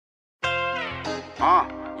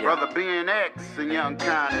Brother BNX and Young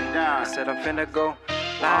Kinda Done. I said I'm finna go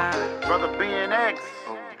live. Brother BNX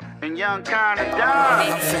and Young Kinda Done.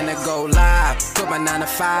 I'm finna go live, put my 9 to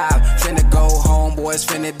 5. Finna go home, boys,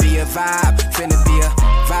 finna be a vibe. Finna be a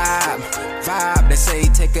vibe. They say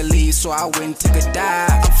take a leave, so I went and took a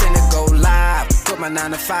dive. I'm finna go live, put my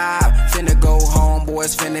 9 to 5. Finna go home,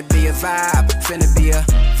 boys, finna be a vibe. Finna be a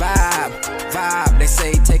vibe. They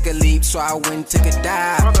say take a leap, so I went and took a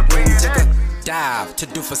dive. Dive to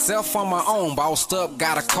do for self on my own. Bossed up,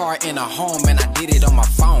 got a car in a home, and I did it on my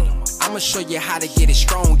phone. I'ma show you how to get it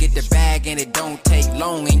strong. Get the bag and it don't take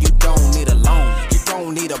long, and you don't need a loan. You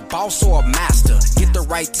don't need a boss or a master. Get the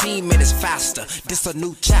right team and it's faster. This a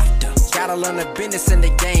new chapter. Gotta learn the business in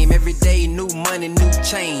the game. Every day new money, new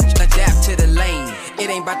change. Adapt to the lane. It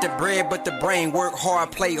ain't about the bread but the brain. Work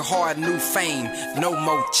hard, play hard, new fame. No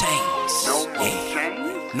more chains.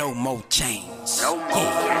 No more chains. I'm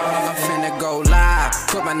finna go live,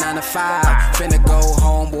 put my 9 to 5. Finna go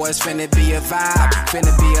home, boys, finna be a vibe.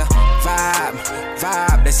 Finna be a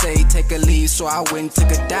vibe. They say take a leave, so I went and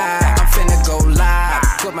took a dive. I'm finna go live,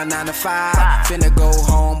 put my 9 to 5. Finna go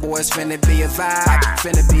home, boys, finna be a vibe.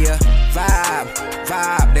 Finna be a vibe.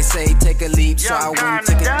 They say take a leap, so I went and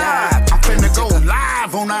took a dive. I'm finna go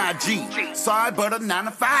live on IG. Sorry, but a 9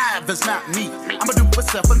 to 5 is not me. I'ma do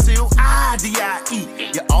myself until I die.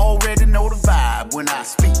 You already know the vibe when I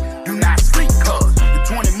speak. Do not sleep, cuz the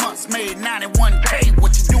 20 months made 91K.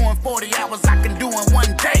 What you doing 40 hours I can do in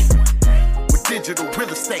one day. With digital real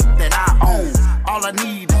estate that I own, all I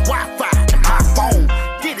need is Wi-Fi and my phone.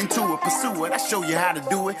 Get into it, pursue it, I show you how to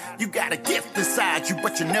do it. You got a gift inside you,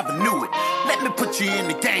 but you never knew it. Let me put you in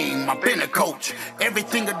the game, I've been a coach.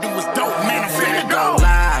 Everything I do is dope, man, I'm finna go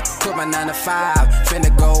live, put my 9 to 5.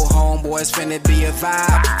 Finna go home, boys, finna be a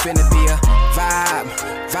vibe. Finna be a vibe.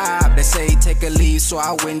 They say take a leave, so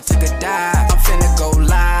I went and took a dive. I'm finna go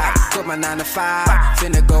live, put my 9 to 5.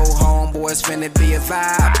 Finna go home, boys, finna be a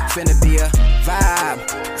vibe. Finna be a vibe.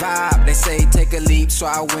 They say take a leap, so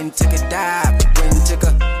I went and took a dive. Went and took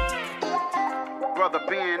a Brother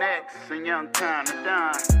BNX and Young Kinda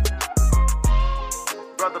Done.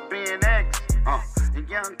 Brother BNX and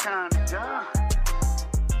Young Kinda Done.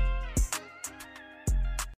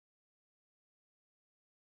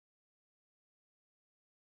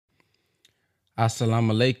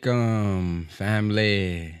 Assalamu alaikum,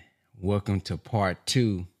 family. Welcome to part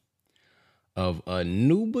 2 of A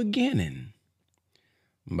New Beginning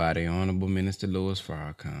by the Honorable Minister Louis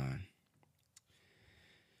Farrakhan.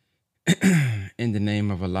 In the name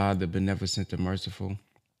of Allah, the Beneficent, the Merciful,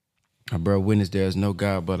 I bear witness there is no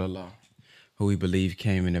God but Allah, who we believe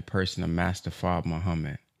came in the person of Master Father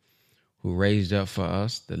Muhammad, who raised up for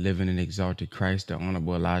us the living and exalted Christ, the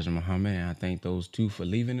Honorable Elijah Muhammad, and I thank those two for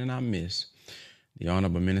leaving in our midst. The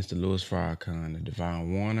Honorable Minister Louis Farrakhan, the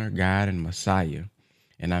Divine Warner, Guide, and Messiah,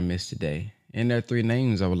 in our midst today. In their 3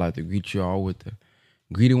 names, I would like to greet you all with the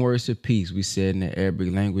greeting words of peace we said in the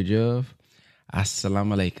Arabic language of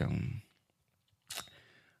Assalamu alaikum.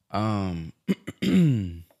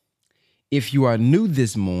 If you are new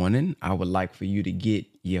this morning, I would like for you to get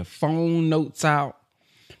your phone notes out,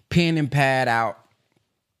 pen and pad out,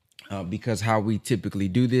 because how we typically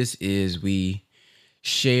do this is we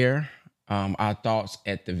share our thoughts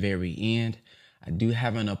at the very end. I do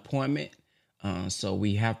have an appointment, so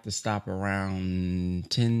we have to stop around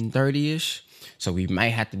 10:30-ish. So we might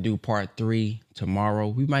have to do part 3 tomorrow.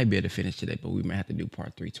 We might be able to finish today, but we might have to do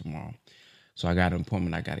part 3 tomorrow. So I got an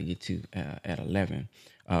appointment I got to get to at 11.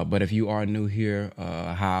 But if you are new here,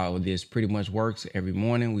 how this pretty much works, every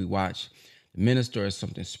morning we watch the minister or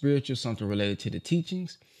something spiritual, something related to the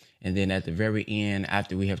teachings. And then at the very end,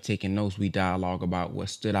 after we have taken notes, we dialogue about what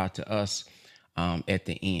stood out to us at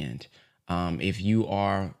the end. If you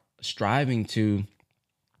are striving to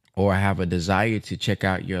or have a desire to check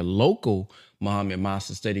out your local Muhammad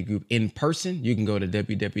Master Study Group in person, you can go to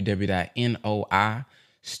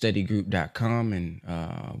www.noistudygroup.com and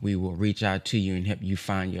we will reach out to you and help you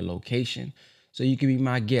find your location. So you can be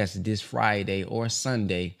my guest this Friday or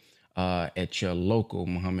Sunday at your local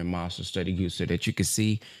Muhammad Master Study Group so that you can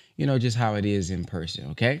see, just how it is in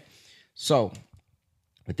person. Okay. So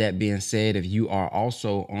with that being said, if you are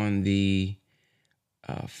also on the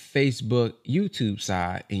Facebook, YouTube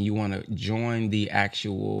side, and you want to join the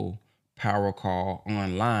actual Power Call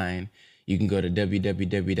online, you can go to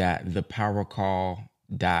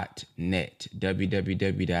www.thepowercall.net,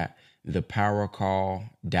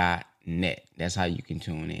 www.thepowercall.net. That's how you can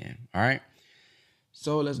tune in. All right.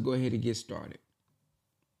 So let's go ahead and get started.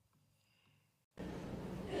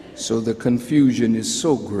 So the confusion is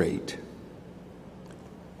so great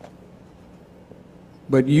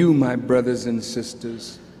But you, my brothers and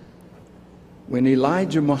sisters, when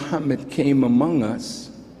Elijah Muhammad came among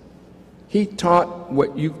us, he taught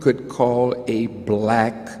what you could call a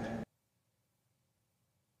black.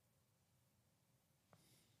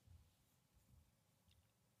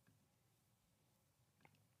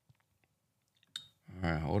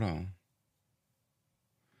 All right, hold on.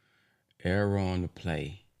 Error on the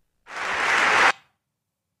play.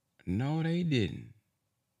 No, they didn't.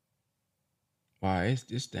 Wow,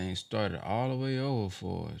 this thing started all the way over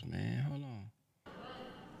for us, man. Hold on.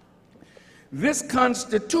 This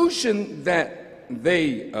Constitution that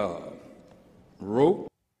they wrote.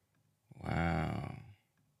 Wow.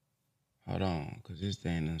 Hold on, because this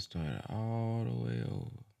thing done started all the way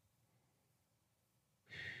over.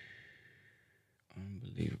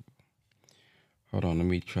 Unbelievable. Hold on, let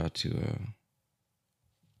me try to,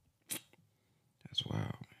 that's wild,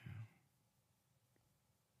 man.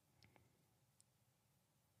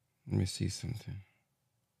 Let me see something.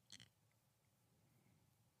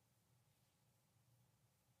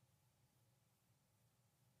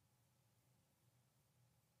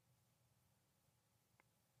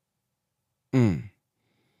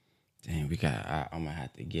 Dang, I'm gonna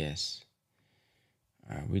have to guess.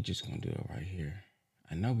 All right, we're just gonna do it right here.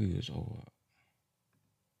 I know we was over.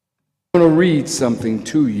 I'm going to read something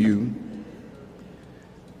to you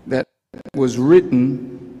that was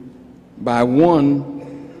written by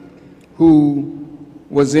one who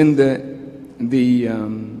was in the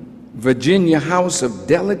Virginia House of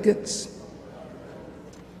Delegates.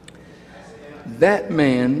 That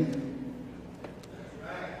man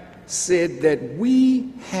said that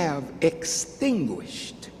we have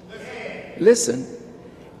extinguished, listen,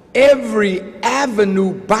 every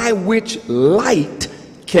avenue by which light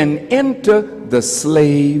can enter the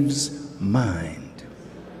slave's mind.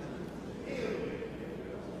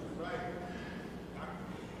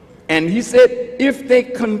 And he said if they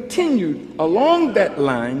continued along that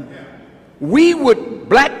line,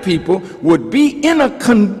 black people would be in a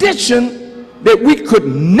condition that we could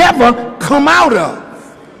never come out of.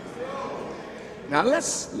 Now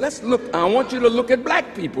let's look. I want you to look at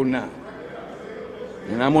black people now.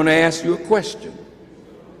 And I'm going to ask you a question.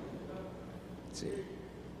 See.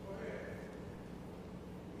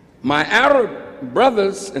 My Arab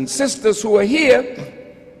brothers and sisters who are here,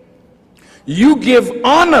 you give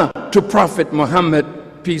honor to Prophet Muhammad,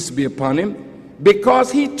 peace be upon him,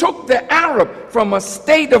 because he took the Arab from a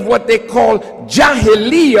state of what they call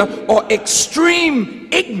jahiliyyah, or extreme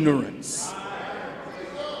ignorance.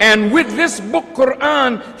 And with this book,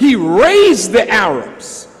 Quran, he raised the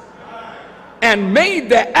Arabs and made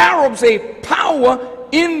the Arabs a power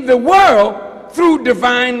in the world through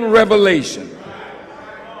divine revelation.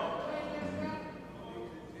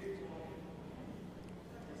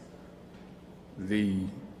 The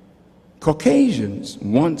Caucasians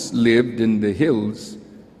once lived in the hills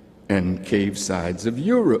and cave sides of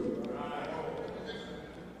Europe.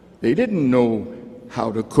 They didn't know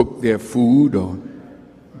how to cook their food or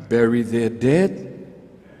bury their dead.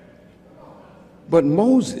 But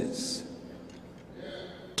Moses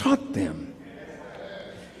taught them.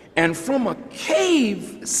 And from a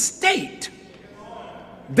cave state,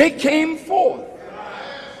 they came forth.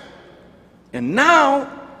 And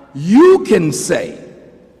now you can say,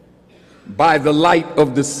 by the light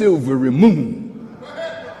of the silvery moon.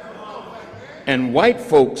 And white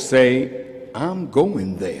folks say, I'm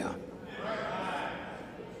going there.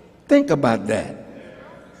 Think about that.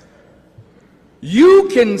 You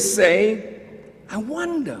can say, I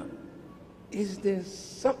wonder, is there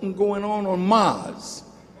something going on Mars?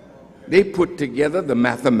 They put together the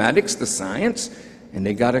mathematics, the science, and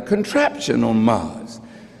they got a contraption on Mars.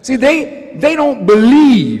 See, they don't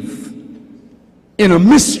believe in a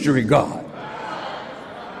mystery God.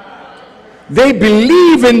 They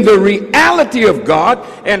believe in the reality of God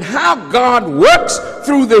and how God works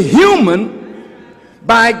through the human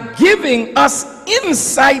by giving us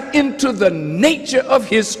insight into the nature of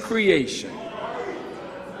his creation.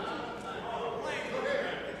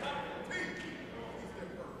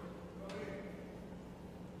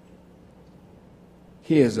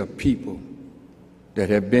 Here's a people that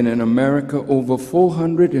have been in America over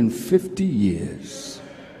 450 years.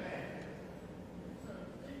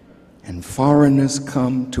 And foreigners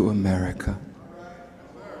come to America,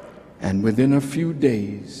 and within a few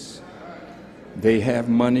days, they have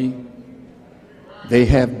money, they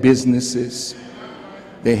have businesses,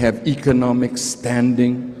 they have economic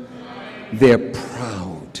standing, they're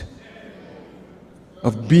proud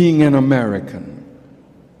of being an American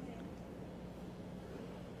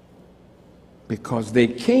because they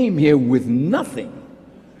came here with nothing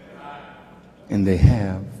and they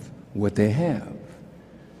have what they have.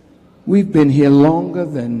 We've been here longer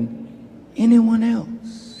than anyone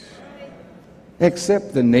else,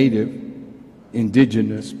 except the native,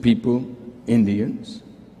 indigenous people, Indians.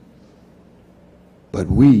 But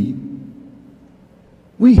we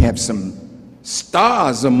have some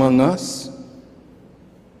stars among us.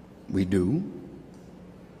 We do.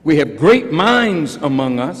 We have great minds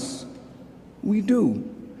among us. We do.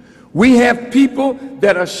 We have people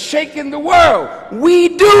that are shaking the world.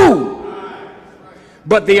 We do.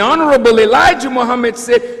 But the Honorable Elijah Muhammad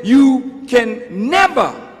said, you can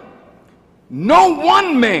never, no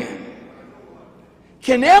one man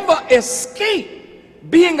can ever escape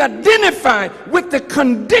being identified with the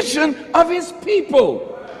condition of his people.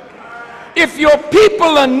 If your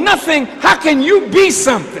people are nothing, how can you be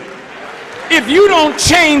something? If you don't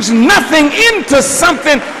change nothing into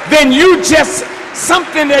something, then you just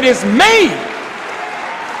something that is made.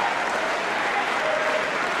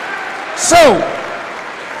 So,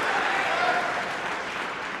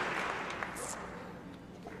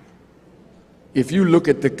 if you look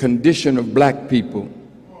at the condition of black people,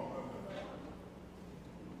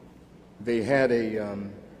 they had a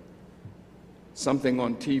something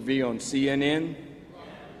on TV on CNN,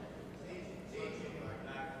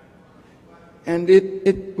 and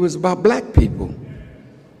it was about black people,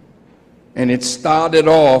 and it started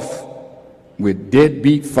off with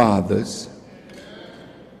deadbeat fathers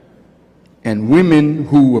and women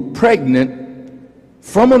who were pregnant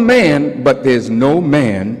from a man, but there's no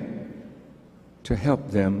man to help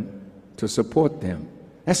them, to support them.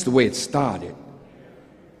 That's the way it started.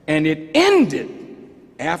 And it ended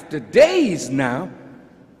after days now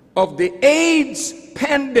of the AIDS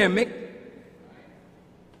pandemic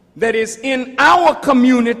that is in our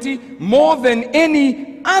community more than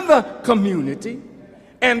any other community,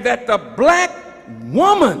 and that the black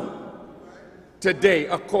woman today,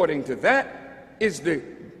 according to that, is the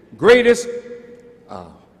greatest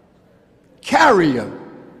carrier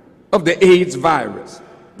of the AIDS virus.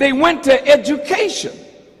 They went to education.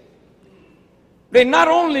 They not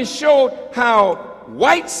only showed how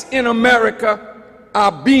whites in America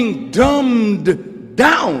are being dumbed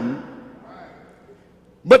down,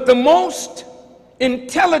 but the most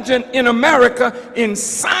intelligent in America in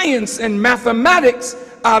science and mathematics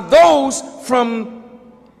are those from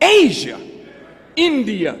Asia,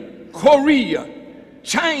 India, Korea,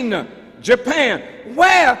 China, Japan.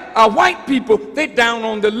 Where are white people? They're down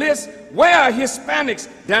on the list. Where are Hispanics?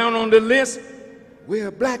 Down on the list. Where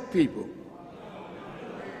are black people?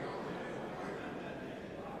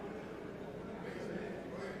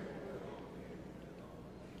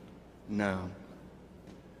 Now,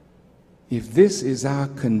 if this is our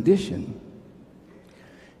condition,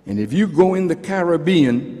 and if you go in the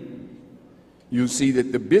Caribbean, you'll see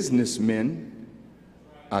that the businessmen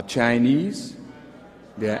are Chinese,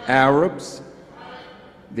 they're Arabs,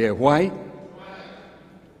 they're white,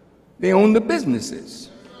 they own the businesses.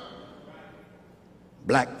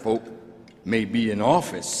 Black folk may be in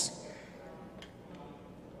office,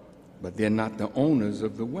 but they're not the owners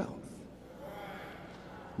of the wealth.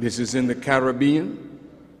 This is in the Caribbean.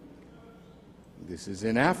 This is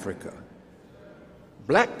in Africa.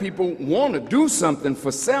 Black people want to do something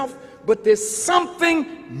for self, but there's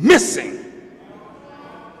something missing.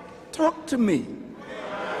 Talk to me.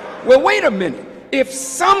 Well, wait a minute. If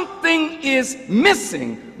something is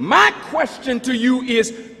missing, my question to you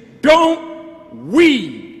is, don't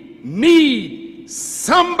we need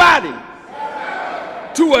somebody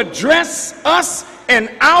to address us and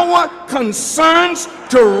our concerns,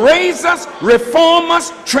 to raise us, reform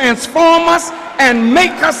us, transform us, and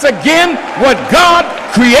make us again what God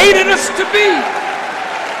created us to be?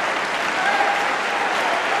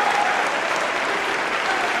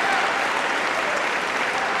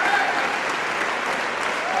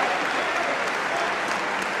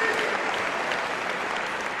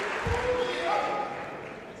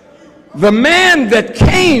 The man that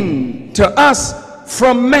came to us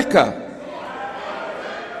from Mecca,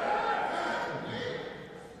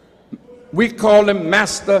 we call him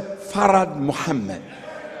Master Farad Muhammad.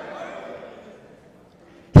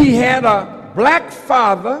 He had a black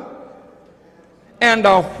father and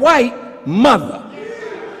a white mother.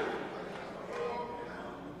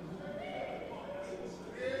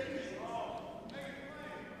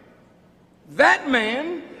 That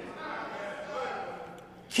man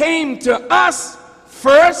came to us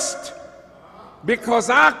first because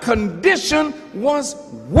our condition was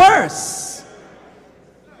worse.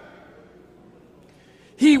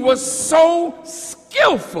 He was so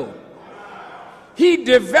skillful. He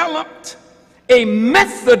developed a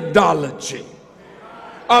methodology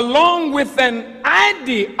along with an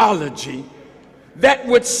ideology that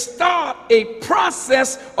would start a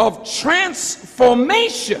process of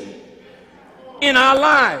transformation in our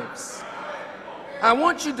lives. I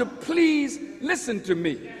want you to please listen to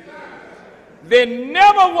me. There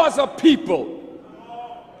never was a people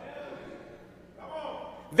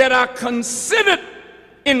that are considered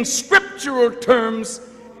in scriptural terms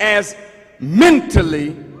as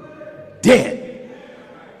mentally dead.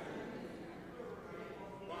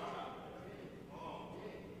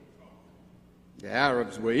 The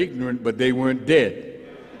Arabs were ignorant, but they weren't dead.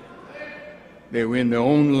 They were in their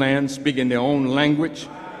own land, speaking their own language.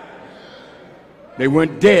 They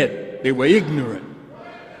weren't dead, they were ignorant.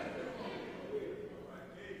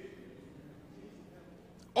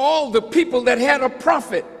 All the people that had a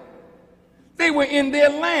prophet, they were in their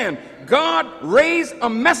land. God raised a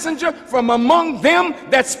messenger from among them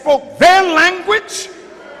that spoke their language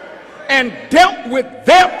and dealt with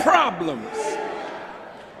their problems.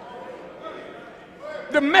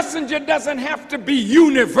 The messenger doesn't have to be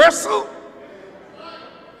universal.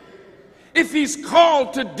 If he's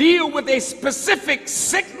called to deal with a specific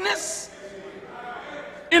sickness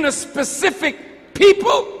in a specific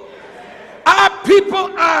people, our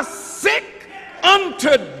people are sick unto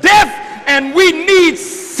death, and we need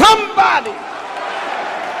somebody.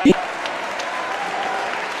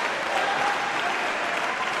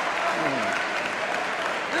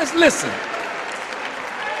 Let's listen.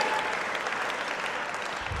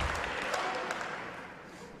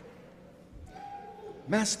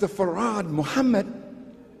 Master Farad Muhammad,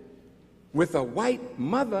 with a white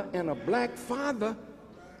mother and a black father,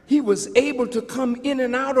 he was able to come in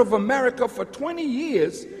and out of America for 20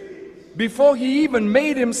 years before he even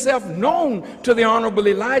made himself known to the Honorable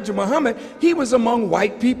Elijah Muhammad. He was among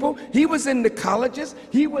white people. He was in the colleges.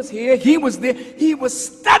 He was here. He was there. He was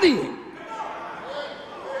studying.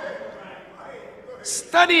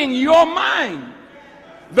 Studying your mind.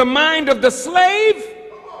 The mind of the slave,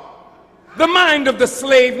 the mind of the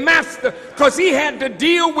slave master, because he had to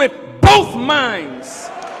deal with both minds,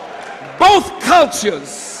 both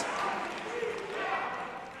cultures.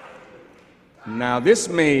 Now, this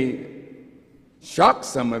may shock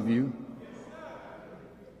some of you,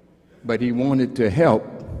 but he wanted to help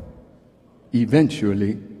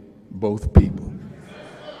eventually both people.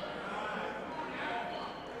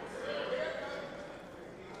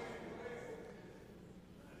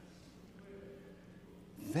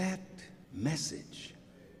 That message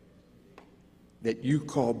that you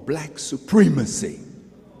call black supremacy,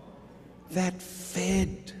 that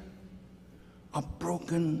fed a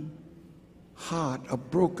broken heart, a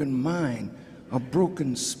broken mind, a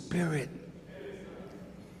broken spirit.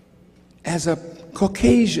 As a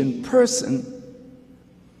Caucasian person,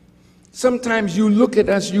 sometimes you look at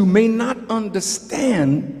us, you may not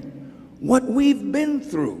understand what we've been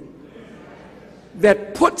through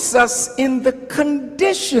that puts us in the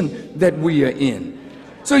condition that we are in.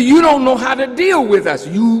 So you don't know how to deal with us.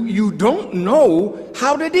 You don't know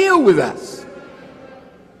how to deal with us.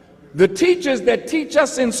 The teachers that teach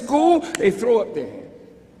us in school, they throw up their hand.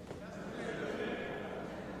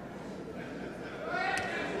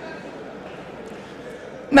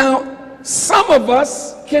 Now, some of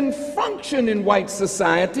us can function in white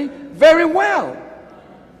society very well.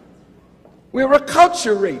 We're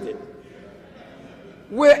acculturated.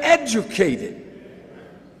 We're educated.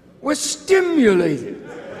 We're stimulated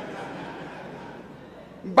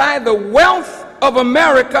by the wealth of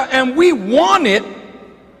America, and we want it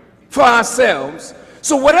for ourselves.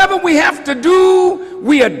 So whatever we have to do,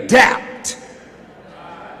 we adapt.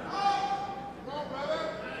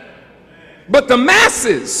 But the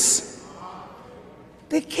masses,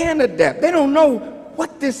 they can't adapt. They don't know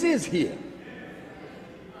what this is here.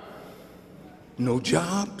 No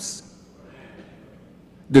jobs.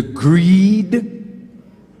 The greed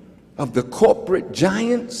of the corporate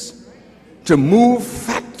giants to move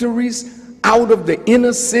factories out of the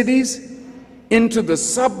inner cities into the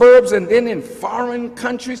suburbs and then in foreign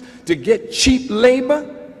countries to get cheap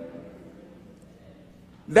labor.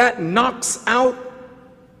 That knocks out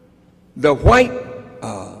the white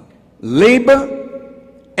labor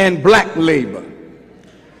and black labor.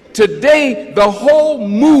 Today, the whole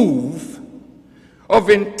move of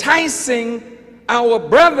enticing our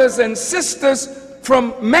brothers and sisters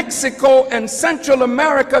from Mexico and Central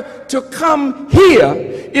America to come here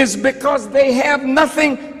is because they have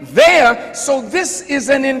nothing there. So this is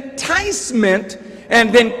an enticement,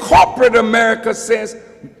 and then corporate America says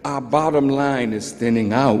our bottom line is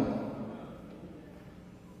thinning out.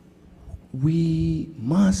 We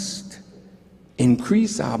must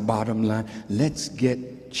increase our bottom line. Let's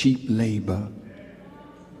get cheap labor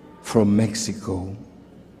from Mexico,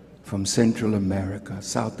 from Central America,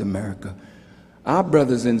 South America. Our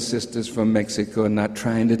brothers and sisters from Mexico are not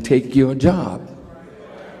trying to take your job.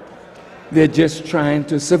 They're just trying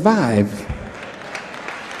to survive.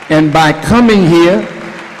 And by coming here,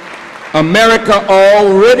 America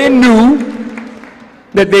already knew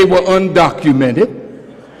that they were undocumented,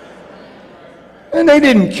 and they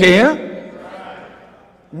didn't care.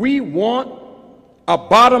 We want a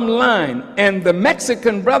bottom line, and the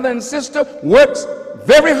Mexican brother and sister works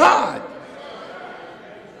very hard.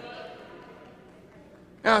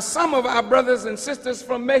 Now, some of our brothers and sisters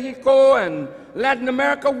from Mexico and Latin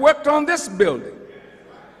America worked on this building.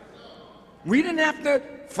 We didn't have to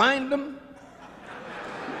find them.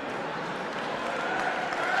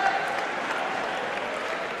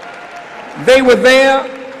 They were there.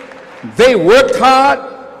 They worked hard.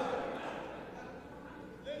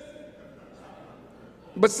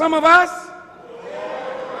 But some of us,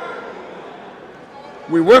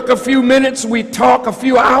 we work a few minutes, we talk a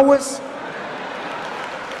few hours,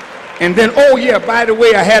 and then, oh yeah, by the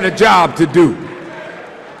way, I had a job to do.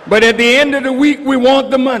 But at the end of the week, we want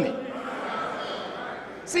the money.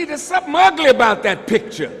 See, there's something ugly about that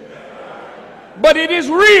picture, but it is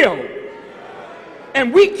real.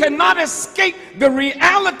 And we cannot escape the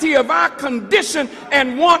reality of our condition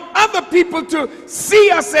and want other people to see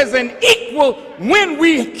us as an equal when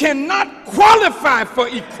we cannot qualify for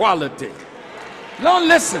equality. Now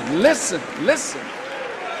listen, listen, listen.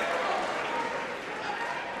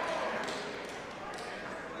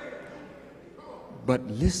 But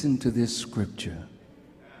listen to this scripture.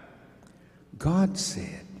 God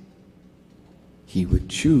said he would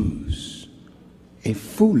choose a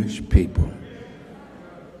foolish people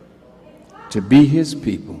to be his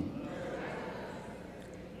people.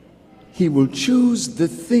 He will choose the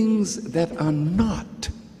things that are not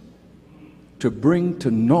to bring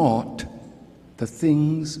to naught the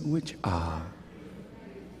things which are.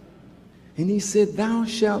 And he said, thou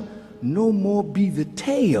shalt no more be the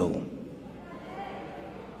tail,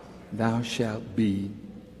 thou shalt be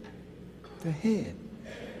the head.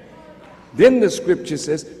 Then the scripture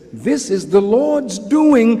says, this is the Lord's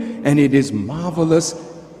doing, and it is marvelous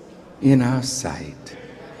in our sight.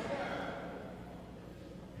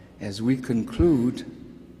 As we conclude,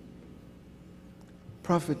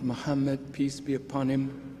 Prophet Muhammad, peace be upon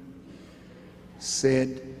him,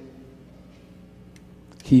 said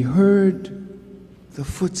he heard the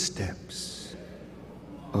footsteps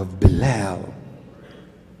of Bilal,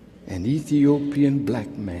 an Ethiopian black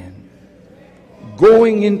man,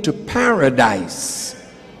 going into paradise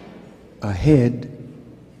ahead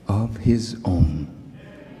of his own.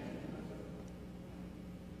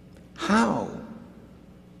 How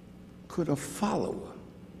could a follower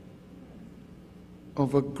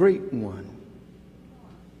of a great one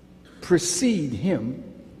precede him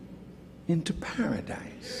into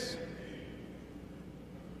paradise?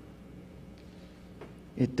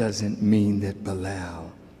 It doesn't mean that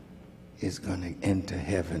Bilal is going to enter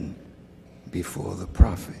heaven before the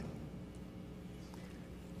prophet.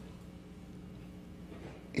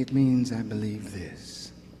 It means, I believe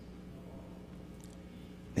this,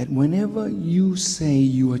 that whenever you say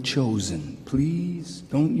you are chosen, please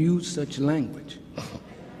don't use such language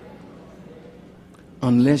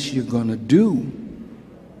unless you're going to do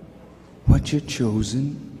what you're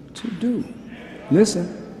chosen to do. Listen,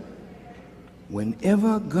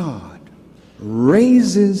 whenever God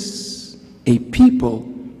raises a people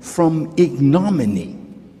from ignominy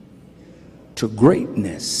to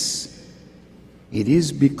greatness, it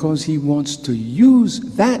is because he wants to use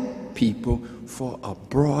that people for a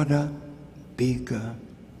broader, bigger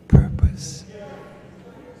purpose.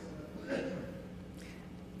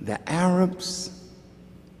 The Arabs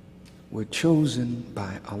were chosen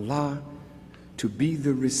by Allah to be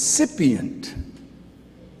the recipient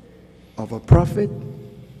of a prophet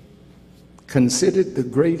considered the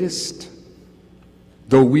greatest,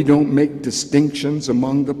 though we don't make distinctions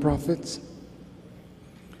among the prophets,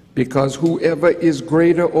 because whoever is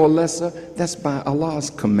greater or lesser, that's by Allah's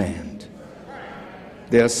command.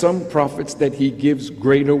 There are some prophets that he gives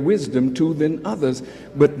greater wisdom to than others,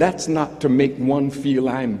 but that's not to make one feel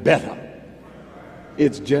I'm better.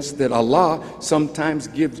 It's just that Allah sometimes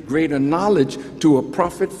gives greater knowledge to a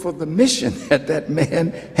prophet for the mission that that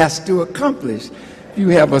man has to accomplish. If you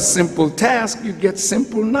have a simple task, you get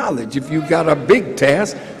simple knowledge. If you got a big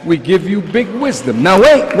task, we give you big wisdom. Now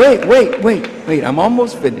wait, I'm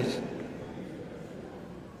almost finished.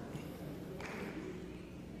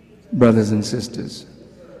 Brothers and sisters,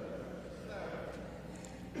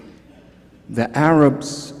 the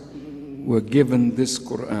Arabs were given this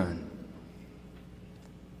Quran,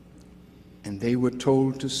 and they were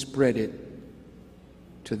told to spread it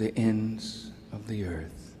to the ends of the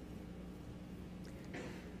earth.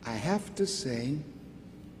 I have to say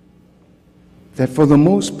that for the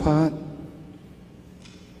most part,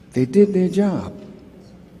 they did their job.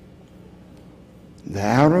 The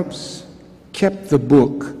Arabs kept the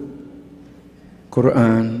book,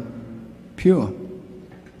 Quran, pure.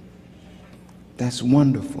 That's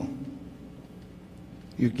wonderful.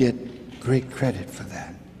 You get great credit for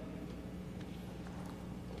that.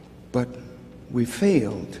 But we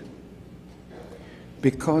failed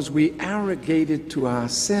because we arrogated to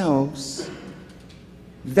ourselves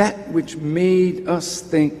that which made us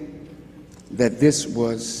think that this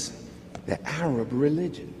was the Arab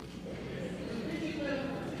religion.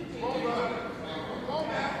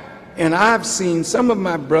 And I've seen some of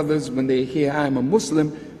my brothers, when they hear I'm a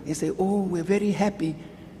Muslim, they say, oh, we're very happy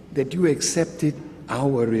that you accepted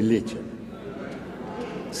our religion.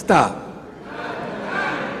 Stop.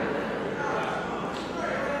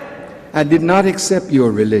 I did not accept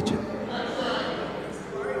your religion.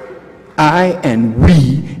 I and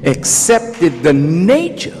we accepted the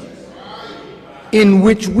nature in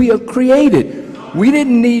which we are created. We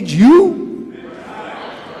didn't need you.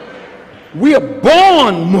 We are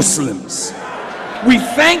born Muslims. We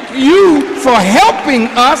thank you for helping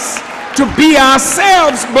us to be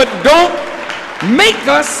ourselves, but don't make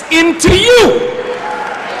us into you.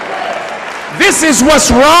 This is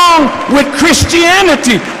what's wrong with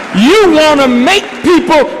Christianity. You want to make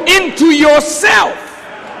people into yourself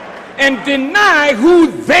and deny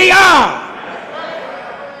who they are.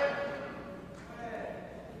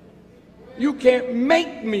 You can't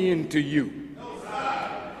make me into you.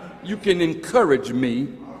 You can encourage me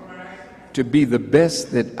to be the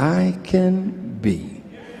best that I can be.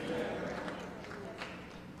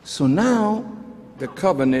 So now the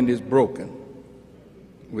covenant is broken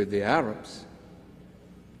with the Arabs.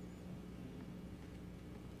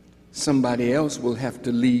 Somebody else will have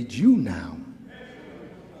to lead you now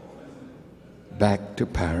back to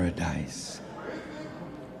paradise.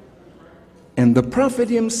 And the prophet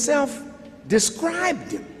himself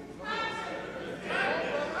described him.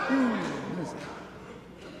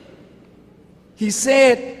 He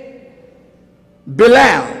said,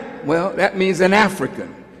 Bilal, well, that means an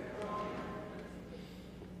African.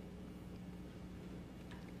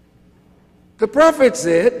 The prophet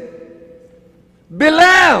said,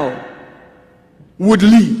 Bilal would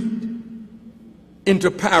lead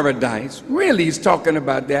into paradise. Really, he's talking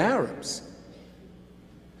about the Arabs.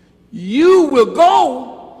 You will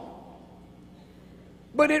go,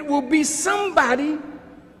 but it will be somebody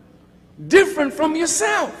different from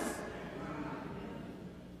yourself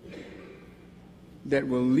that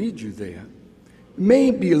will lead you there. It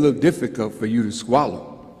may be a little difficult for you to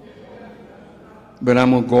swallow, but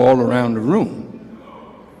I'm going to go all around the room.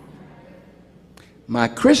 My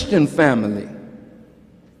Christian family,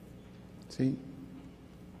 see,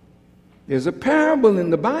 there's a parable in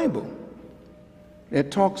the Bible that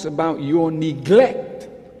talks about your neglect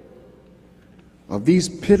of these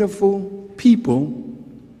pitiful people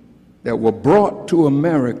that were brought to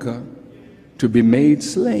America to be made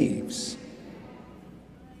slaves.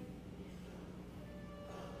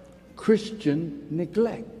 Christian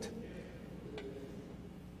neglect.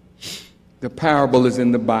 The parable is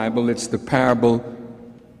in the Bible. It's the parable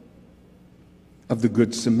of the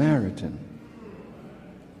Good Samaritan.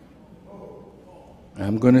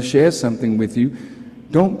 I'm going to share something with you.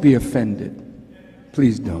 Don't be offended.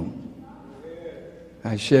 Please don't.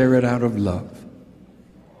 I share it out of love.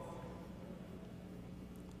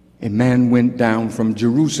 A man went down from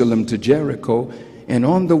Jerusalem to Jericho, and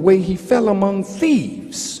on the way he fell among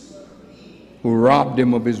thieves who robbed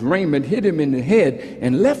him of his raiment, hit him in the head,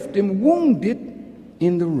 and left him wounded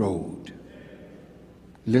in the road.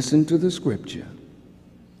 Listen to the scripture.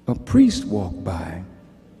 A priest walked by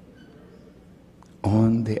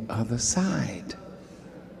on the other side.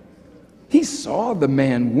 He saw the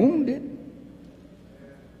man wounded.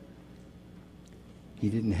 He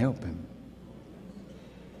didn't help him.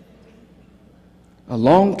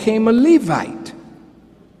 Along came a Levite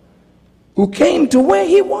who came to where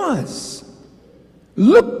he was,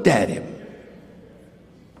 looked at him,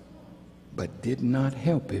 but did not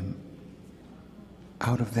help him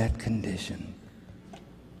out of that condition.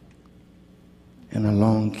 And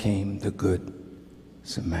along came the Good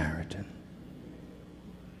Samaritan,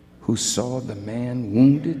 who saw the man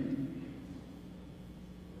wounded,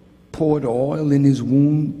 poured oil in his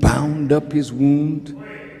wound, bound up his wound,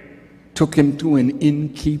 took him to an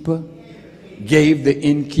innkeeper, gave the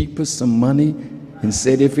innkeeper some money, and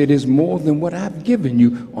said, if it is more than what I've given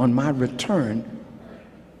you on my return,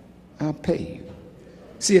 I'll pay you.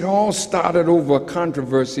 See, it all started over a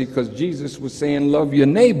controversy because Jesus was saying, love your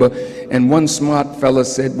neighbor. And one smart fella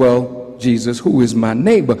said, well, Jesus, who is my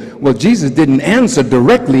neighbor? Well, Jesus didn't answer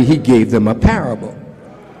directly. He gave them a parable.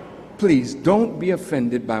 Please don't be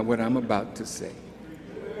offended by what I'm about to say.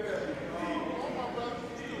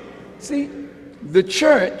 See, the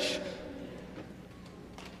church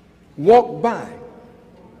walked by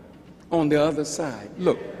on the other side.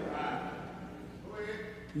 Look,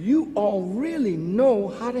 you all really know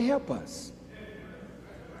how to help us.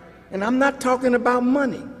 And I'm not talking about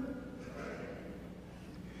money.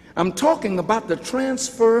 I'm talking about the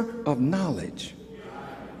transfer of knowledge.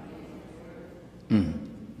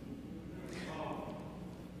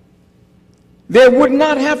 There would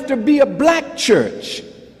not have to be a black church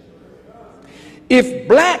if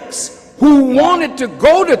blacks who wanted to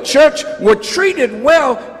go to church were treated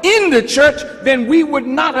well in the church. Then we would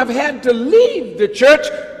not have had to leave the church.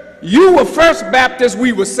 You were First Baptist,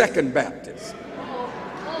 we were Second Baptist.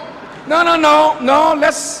 No,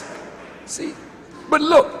 let's see. But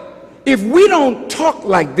look, if we don't talk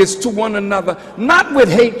like this to one another, not with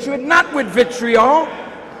hatred, not with vitriol,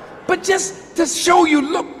 but just to show you,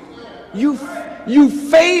 look, you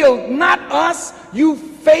failed not us, you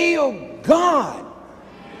failed God.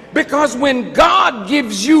 Because when God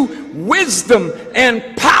gives you wisdom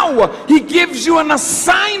and power, he gives you an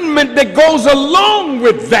assignment that goes along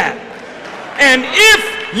with that. And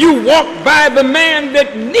if you walk by the man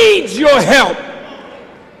that needs your help,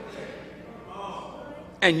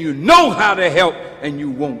 and you know how to help, and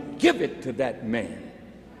you won't give it to that man,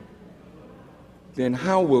 then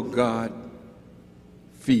how will God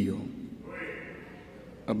feel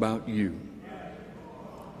about you?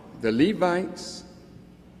 The Levites,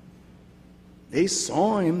 they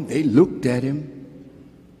saw him, they looked at him.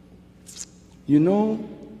 You know,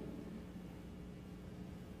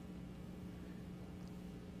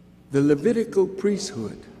 the Levitical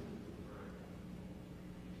priesthood,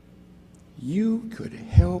 you could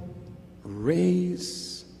help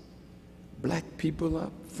raise black people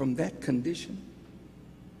up from that condition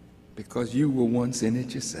because you were once in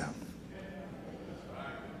it yourself.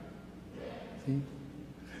 See?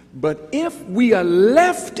 But if we are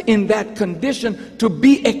left in that condition to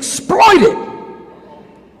be exploited,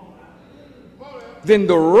 then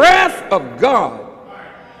the wrath of God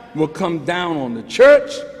will come down on the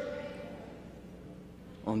church,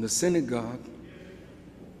 on the synagogue,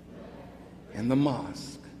 and the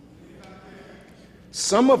mosque.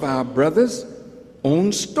 Some of our brothers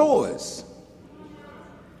own stores,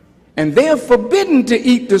 and they are forbidden to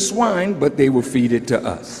eat the swine, but they will feed it to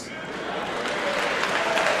us.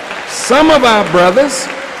 Some of our brothers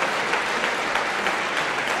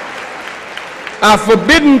are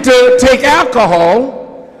forbidden to take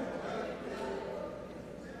alcohol,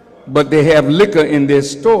 but they have liquor in their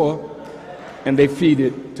store and they feed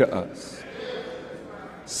it to us.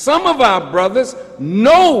 Some of our brothers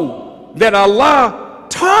know that Allah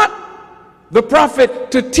taught the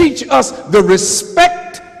prophet to teach us the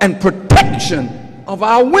respect and protection of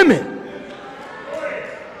our women.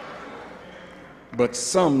 But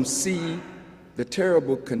some see the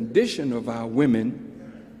terrible condition of our women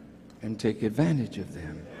and take advantage of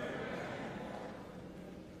them.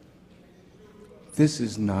 This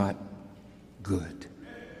is not good.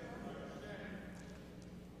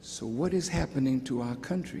 So what is happening to our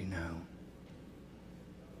country now?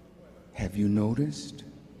 Have you noticed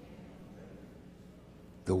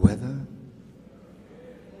the weather?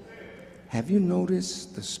 Have you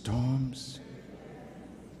noticed the storms?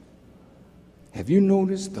 Have you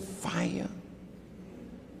noticed the fire,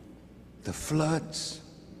 the floods,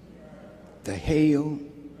 the hail,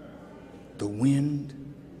 the wind?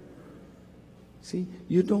 See,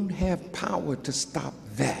 you don't have power to stop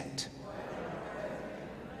that.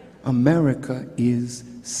 America is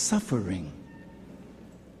suffering.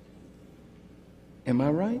 Am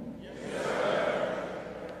I right? Yes, sir.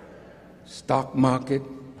 Stock market.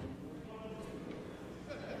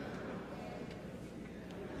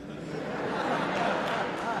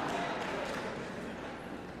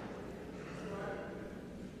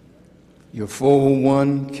 Your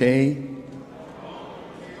 401k.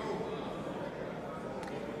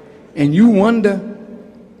 And you wonder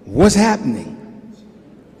what's happening.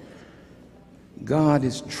 God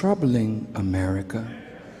is troubling America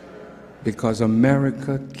because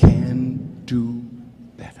America can do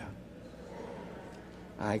better.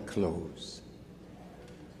 I close.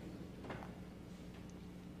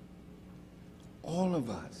 All of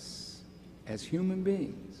us as human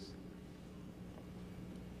beings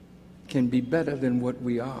can be better than what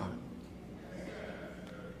we are.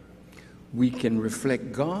 We can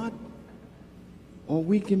reflect God or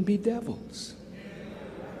we can be devils.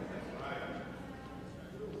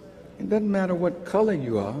 It doesn't matter what color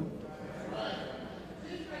you are.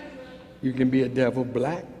 You can be a devil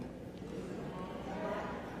black.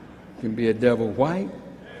 You can be a devil white.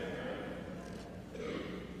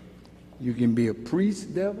 You can be a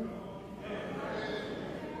priest devil,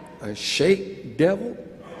 a sheikh devil,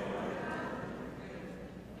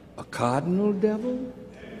 a cardinal devil,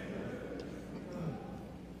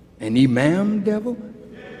 an imam devil,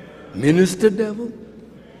 minister devil.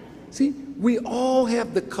 See, we all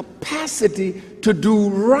have the capacity to do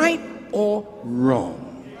right or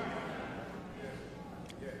wrong.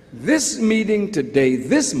 This meeting today,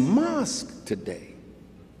 this mosque today,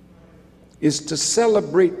 is to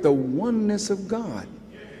celebrate the oneness of God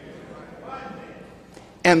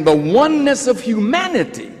and the oneness of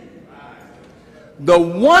humanity, the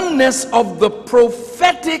oneness of the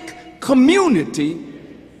prophetic community,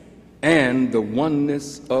 and the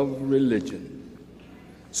oneness of religion.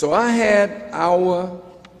 So I had our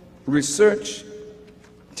research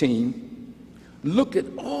team look at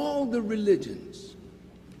all the religions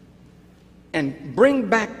and bring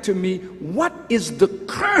back to me what is the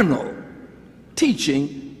kernel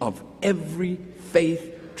teaching of every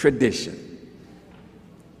faith tradition.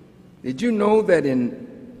 Did you know that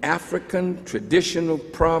in African traditional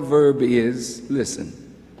proverb is, listen,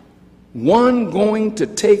 one going to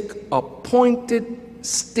take a pointed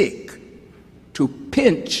stick to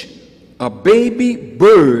pinch a baby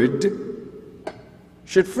bird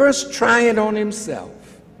should first try it on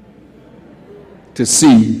himself to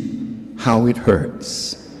see how it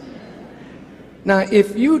hurts. Now,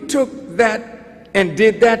 if you took that and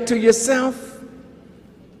did that to yourself,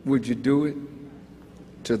 would you do it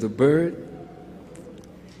to the bird?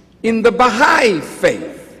 In the Baha'i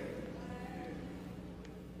faith,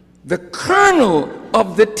 the kernel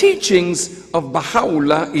of the teachings of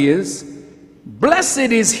Baha'u'llah is, blessed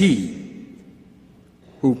is he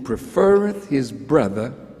who preferreth his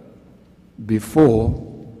brother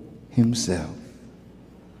before himself.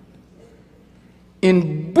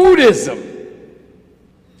 In Buddhism,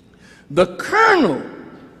 the kernel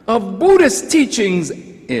of Buddhist teachings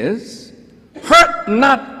is, hurt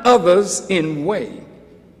not others in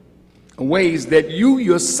ways that you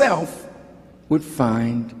yourself would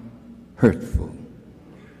find hurtful.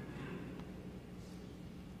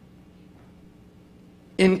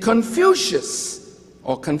 In Confucius,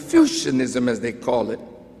 or Confucianism as they call it,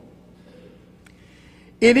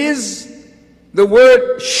 it is the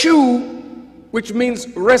word shu, which means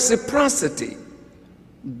reciprocity.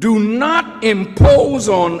 Do not impose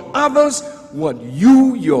on others what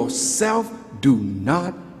you yourself do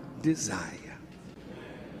not desire.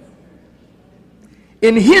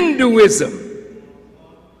 In Hinduism,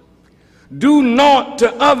 do naught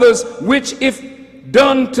to others which, if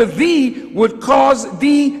done to thee, would cause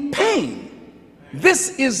thee pain.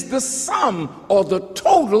 This is the sum or the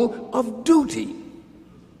total of duty.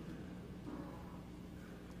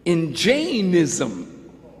 In Jainism,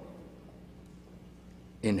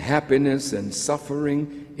 in happiness and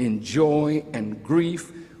suffering, in joy and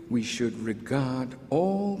grief, we should regard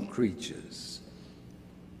all creatures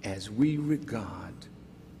as we regard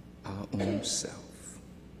our own self.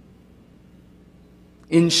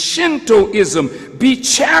 In Shintoism, be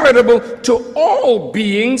charitable to all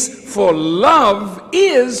beings, for love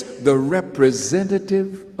is the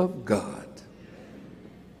representative of God.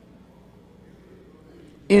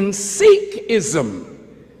 In Sikhism,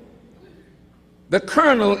 the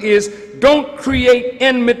kernel is, don't create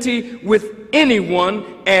enmity with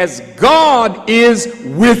anyone, as God is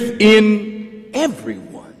within everyone.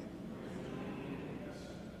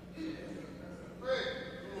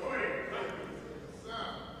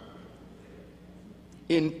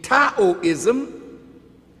 In Taoism,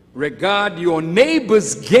 regard your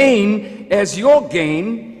neighbor's gain as your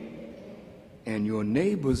gain, and your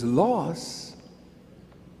neighbor's loss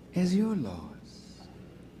as your loss.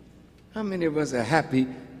 How many of us are happy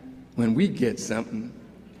when we get something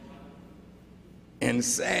and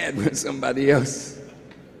sad when somebody else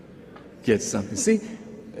gets something? See,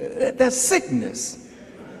 that's sickness.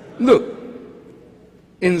 Look,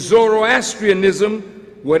 in Zoroastrianism,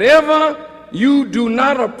 whatever you do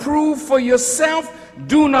not approve for yourself,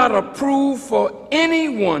 do not approve for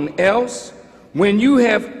anyone else. When you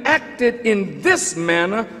have acted in this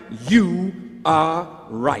manner, you are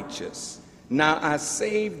righteous. Now I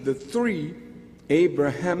saved the 3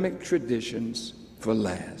 Abrahamic traditions for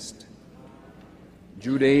last.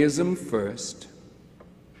 Judaism first.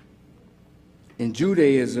 In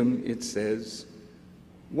Judaism, it says,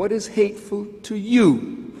 what is hateful to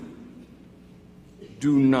you,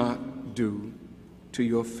 do not do to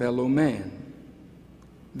your fellow man.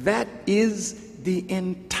 That is the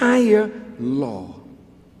entire law.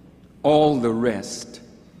 All the rest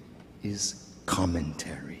is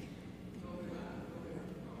commentary.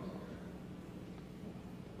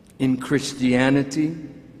 In Christianity,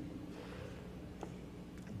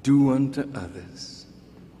 do unto others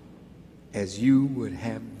as you would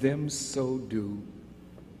have them so do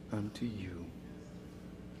unto you.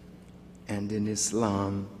 And in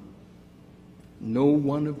Islam, no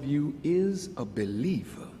one of you is a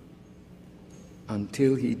believer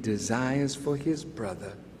until he desires for his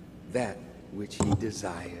brother that which he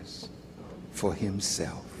desires for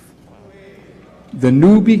himself. The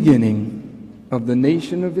new beginning of the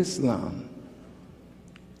Nation of Islam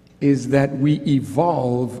is that we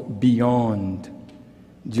evolve beyond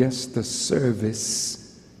just the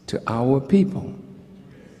service to our people.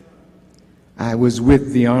 I was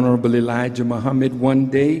with the Honorable Elijah Muhammad one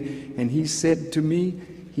day, and he said to me,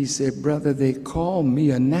 he said, "Brother, they call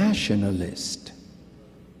me a nationalist."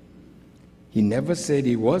 He never said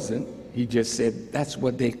he wasn't. He just said, "That's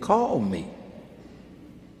what they call me."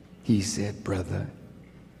 He said, "Brother,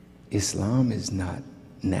 Islam is not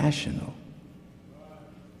national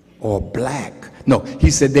or black." No,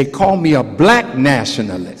 he said, "They call me a black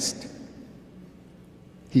nationalist."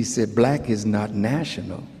 He said, "Black is not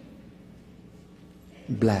national.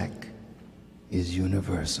 Black is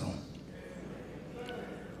universal."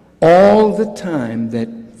 All the time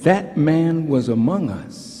that that man was among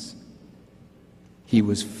us, he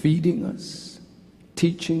was feeding us,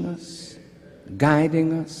 teaching us,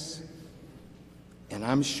 guiding us. And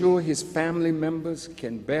I'm sure his family members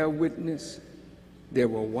can bear witness. There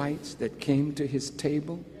were whites that came to his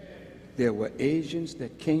table. There were Asians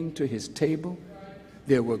that came to his table.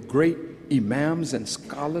 There were great imams and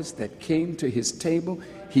scholars that came to his table.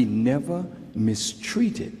 He never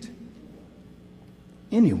mistreated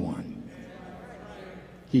anyone.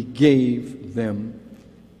 He gave them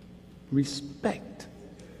respect.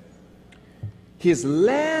 His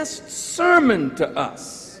last sermon to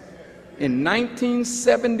us in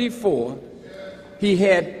 1974, he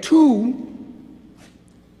had two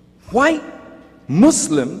white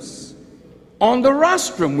Muslims on the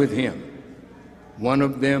rostrum with him. One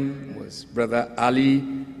of them was Brother Ali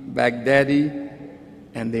Baghdadi,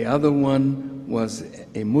 and the other one was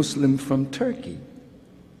a Muslim from Turkey.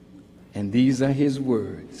 And these are his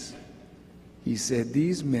words. He said,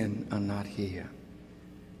 "These men are not here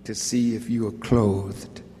to see if you are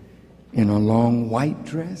clothed in a long white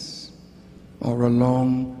dress or a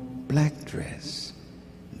long black dress.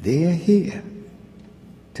 They're here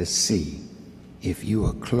to see if you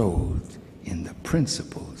are clothed in the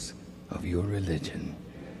principles of your religion."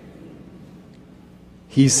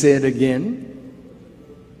 He said again,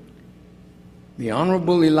 the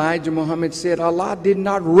Honorable Elijah Muhammad said, "Allah did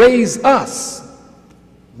not raise us,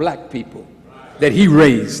 black people, that he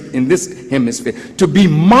raised in this hemisphere, to be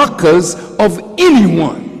mockers of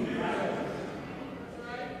anyone.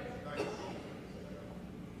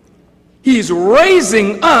 He's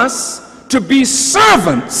raising us to be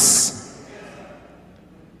servants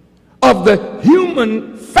of the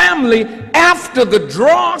human family after the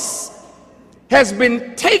dross has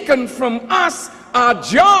been taken from us. Our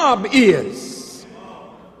job is,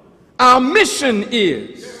 our mission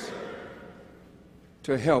is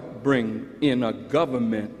to help bring in a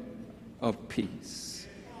government of peace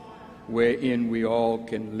wherein we all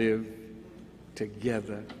can live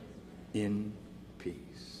together in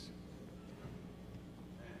peace.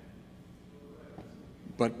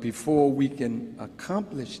 But before we can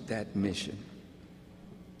accomplish that mission,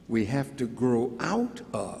 we have to grow out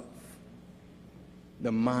of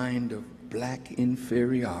the mind of black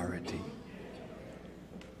inferiority,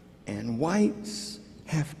 and whites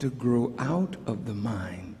have to grow out of the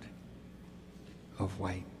mind of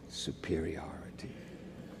white superiority.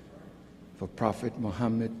 For Prophet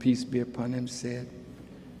Muhammad, peace be upon him, said,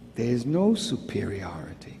 there is no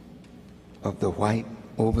superiority of the white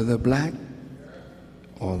over the black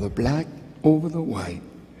or the black over the white.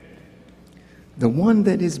 The one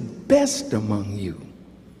that is best among you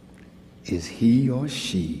is he or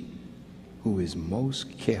she who is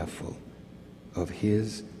most careful of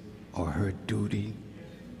his or her duty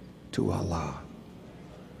to Allah.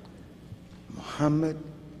 Muhammad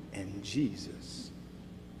and Jesus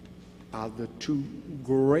are the two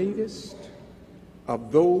greatest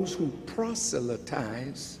of those who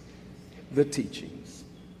proselytize the teachings.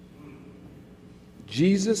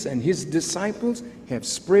 Jesus and his disciples have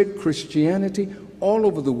spread Christianity all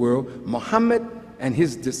over the world. Muhammad and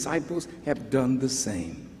his disciples have done the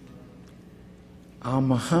same. Are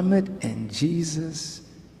Muhammad and Jesus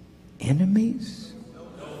enemies?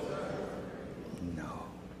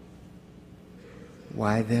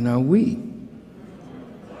 why then are we?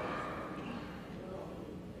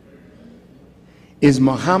 Is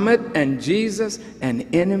Muhammad and Jesus an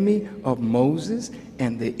enemy of Moses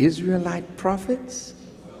and the Israelite prophets?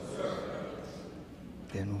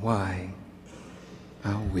 Then why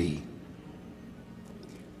are we?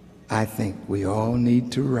 I think we all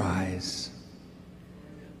need to rise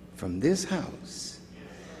from this house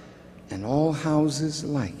and all houses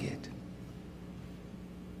like it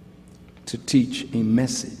to teach a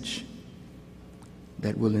message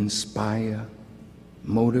that will inspire,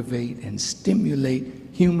 motivate, and stimulate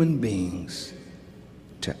human beings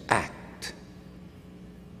to act,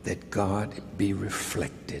 that God be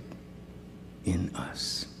reflected in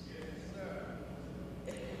us.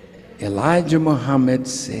 Elijah Muhammad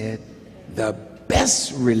said, the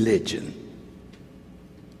best religion.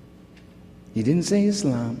 He didn't say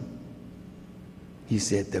Islam. He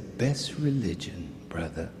said the best religion,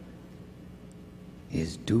 brother,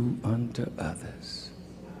 is do unto others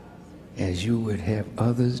as you would have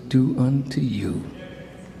others do unto you,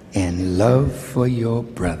 and love for your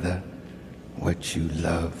brother what you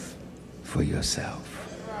love for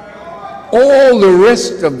yourself. All the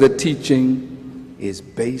rest of the teaching is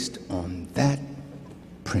based on that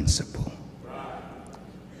principle.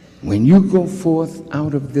 When you go forth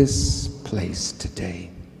out of this place today,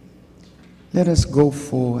 let us go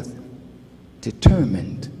forth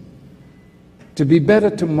determined to be better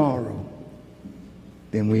tomorrow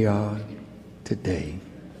than we are today.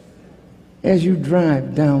 As you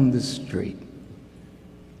drive down the street,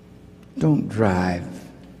 don't drive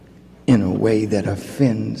in a way that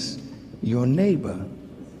offends your neighbor.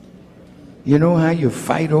 You know how you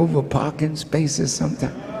fight over parking spaces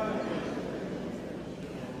sometimes?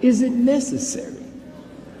 Is it necessary?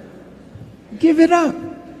 Give it up.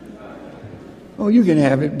 Oh, you can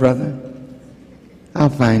have it, brother. I'll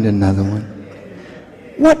find another one.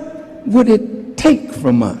 What would it take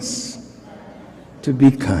from us to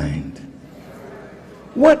be kind?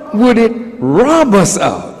 What would it rob us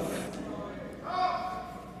of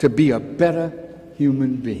to be a better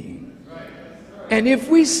human being? And if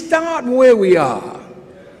we start where we are,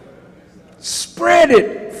 spread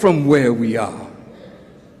it from where we are,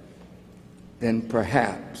 then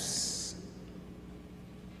perhaps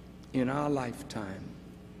in our lifetime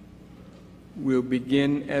we'll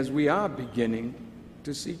begin, as we are beginning,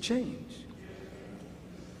 to see change.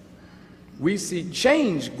 We see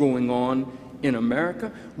change going on in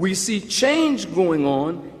America. We see change going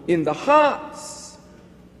on in the hearts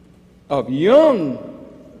of young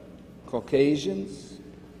Caucasians,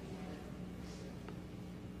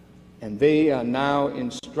 and they are now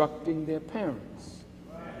instructing their parents.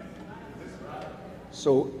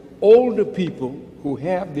 So older people who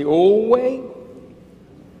have the old way,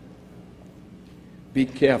 be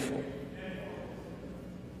careful,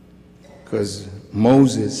 because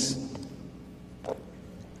Moses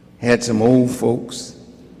had some old folks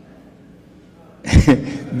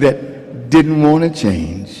that didn't want to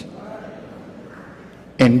change.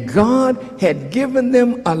 And God had given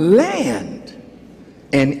them a land,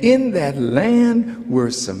 and in that land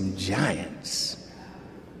were some giants.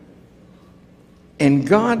 And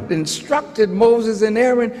God instructed Moses and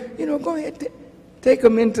Aaron, go ahead, take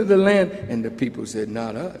them into the land. And the people said,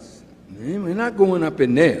 not us. We're not going up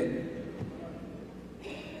in there.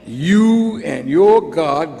 You and your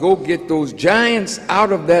God go get those giants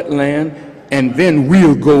out of that land, and then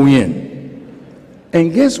we'll go in.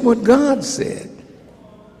 And guess what God said?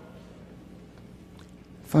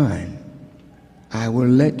 Fine, I will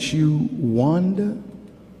let you wander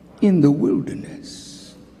in the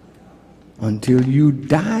wilderness until you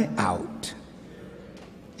die out,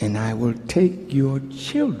 and I will take your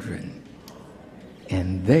children,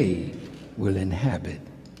 and they will inhabit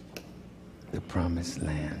the promised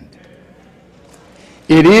land.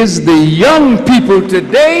 It is the young people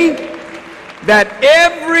today that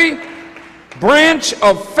every branch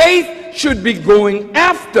of faith should be going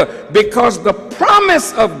after, because the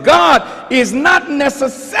promise of God is not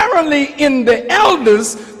necessarily in the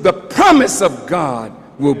elders. The promise of God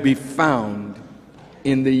will be found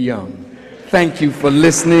in the young. Thank you for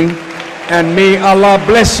listening, and may Allah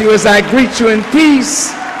bless you as I greet you in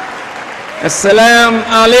peace. Assalamu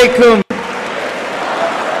alaikum.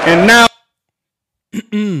 And now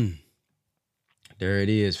there it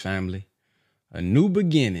is, family. A new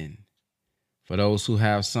beginning. For those who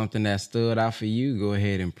have something that stood out for you, go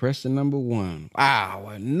ahead and press the number 1. Wow,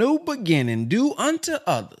 a new beginning. Do unto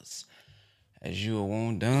others as you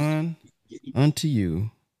want done unto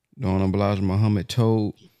you. The Honorable Elijah Muhammad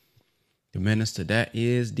told the minister that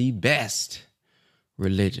is the best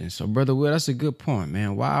religion. So, Brother Will, that's a good point,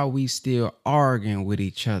 man. Why are we still arguing with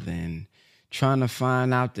each other and trying to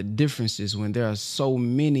find out the differences when there are so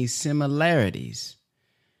many similarities?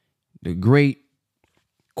 The great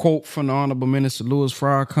quote from the Honorable Minister Louis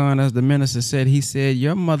Farrakhan, as the minister said, he said,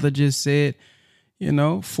 your mother just said,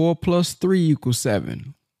 4 plus 3 equals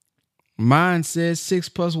 7. Mine says 6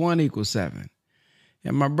 plus 1 equals 7.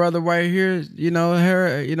 And my brother right here,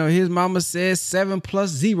 his mama says 7 plus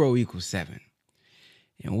 0 equals 7.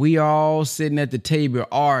 And we all sitting at the table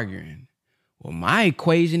arguing. Well, my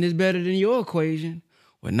equation is better than your equation.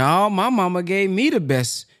 Well, no, my mama gave me the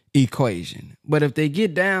best equation. But if they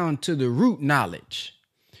get down to the root knowledge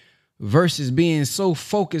versus being so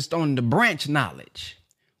focused on the branch knowledge,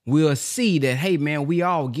 we'll see that, hey, man, we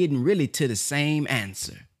all getting really to the same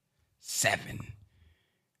answer. 7.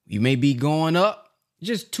 You may be going up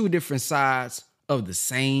just 2 different sides of the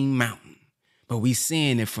same mountain, but we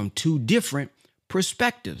seeing it from 2 different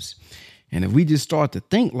perspectives. And if we just start to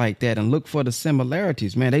think like that and look for the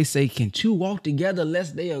similarities, man, they say, can 2 walk together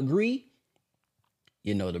lest they agree?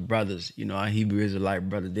 The brothers, our Hebrew Israelite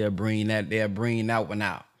brothers, they'll bring that one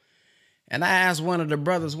out. And I asked one of the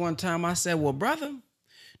brothers one time, I said, well, brother,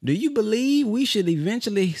 do you believe we should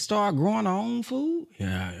eventually start growing our own food?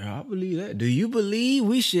 Yeah, I believe that. Do you believe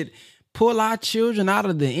we should pull our children out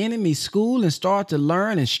of the enemy school and start to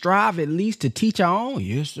learn and strive at least to teach our own?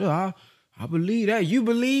 Yes, sir. I believe that. You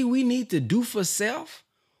believe we need to do for self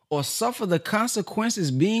or suffer the consequences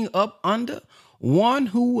being up under one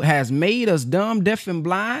who has made us dumb, deaf, and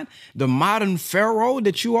blind, the modern Pharaoh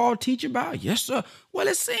that you all teach about? Yes, sir. Well,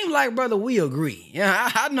 it seems like, brother, we agree. Yeah,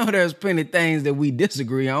 I know there's plenty of things that we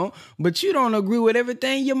disagree on, but you don't agree with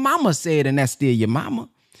everything your mama said, and that's still your mama.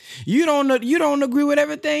 You don't agree with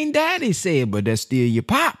everything daddy said, but that's still your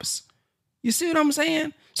pops. You see what I'm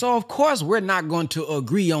saying? So, of course, we're not going to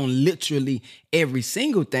agree on literally every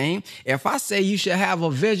single thing. If I say you should have a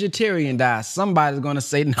vegetarian diet, somebody's going to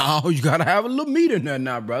say, no, you got to have a little meat in there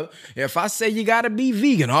now, brother. If I say you got to be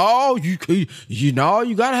vegan,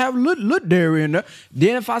 you got to have a little dairy in there.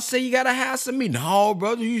 Then if I say you got to have some meat, no,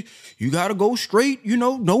 brother, you got to go straight,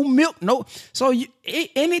 no milk, no. So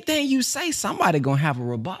anything you say, somebody going to have a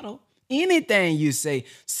rebuttal. Anything you say,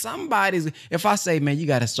 if I say, man, you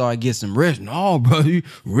got to start getting some rest. No, brother, you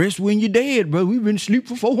rest when you're dead, brother. We've been asleep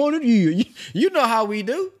for 400 years. You know how we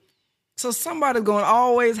do. So somebody's going to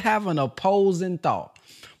always have an opposing thought.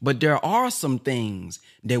 But there are some things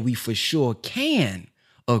that we for sure can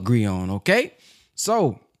agree on, okay?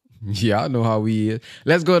 So, yeah, I know how we is.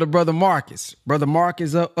 Let's go to Brother Marcus. Brother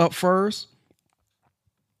Marcus up first.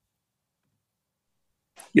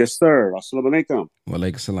 Yes, sir. Assalamu alaikum. Wa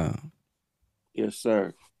alaikum salam. Yes,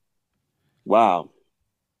 sir. Wow.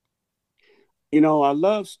 I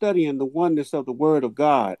love studying the oneness of the Word of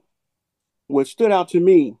God. What stood out to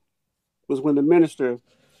me was when the minister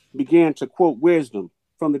began to quote wisdom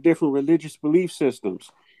from the different religious belief systems.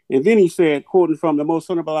 And then he said, quoting from the Most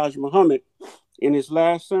Honorable Elijah Muhammad in his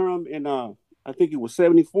last sermon in, I think it was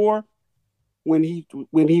 74, when he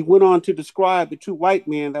went on to describe the 2 white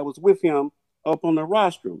men that was with him up on the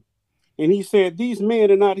rostrum. And he said, these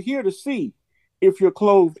men are not here to see if you're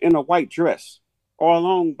clothed in a white dress or a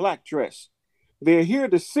long black dress. They're here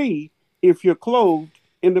to see if you're clothed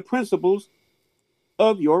in the principles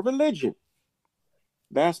of your religion.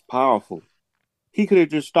 That's powerful. He could have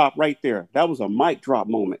just stopped right there. That was a mic drop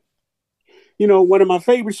moment. One of my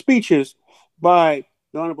favorite speeches by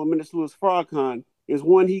the Honorable Minister Louis Farrakhan is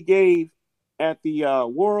one he gave at the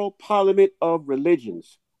World Parliament of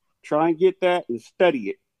Religions. Try and get that and study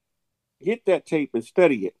it. Get that tape and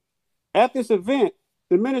study it. At this event,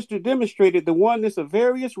 the minister demonstrated the oneness of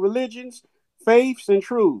various religions, faiths, and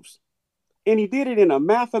truths. And he did it in a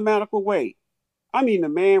mathematical way. I mean, the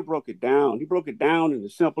man broke it down. He broke it down in the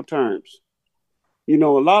simple terms. A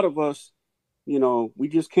lot of us, we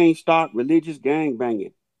just can't stop religious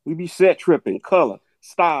gangbanging. We be set tripping, color,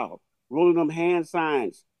 style, rolling them hand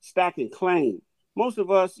signs, stacking claim. Most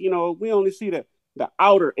of us, we only see the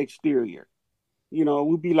outer exterior.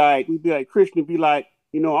 We'd be like Christian, be like,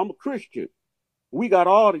 I'm a Christian. We got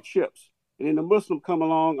all the chips. And then the Muslim come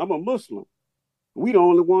along, I'm a Muslim. We the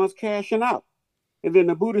only ones cashing out. And then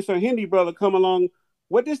the Buddhist or Hindi brother come along,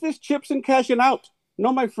 what is this chips and cashing out?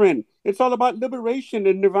 No, my friend, it's all about liberation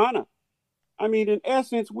and nirvana. I mean, in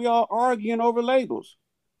essence, we are arguing over labels.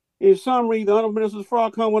 In summary, the Honorable Minister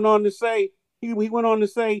Farrakhan went on to say, he went on to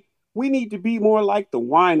say, we need to be more like the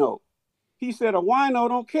wino. He said a wino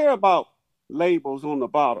don't care about labels on the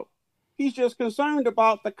bottle. He's just concerned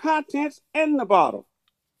about the contents in the bottle.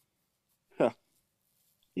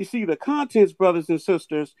 You see, the contents, brothers and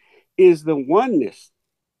sisters, is the oneness.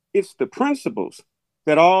 It's the principles.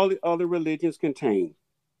 that all the other religions contain.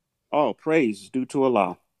 All praise is due to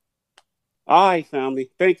Allah. All right,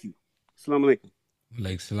 family. Thank you. Assalamu alaikum.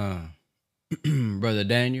 Lake Salam. Brother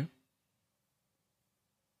Daniel.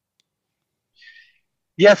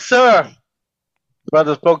 Yes, sir.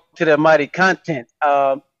 Brother spoke to that mighty content.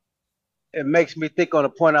 It makes me think on the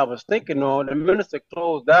point I was thinking on. The minister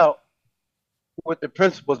closed out with the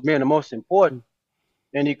principles being the most important,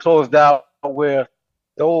 and he closed out with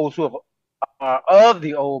those who are of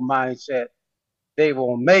the old mindset, they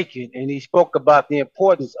won't make it. And he spoke about the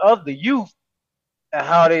importance of the youth and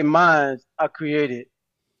how their minds are created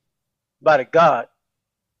by the God.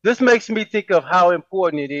 This makes me think of how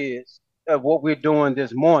important it is of what we're doing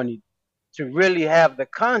this morning to really have the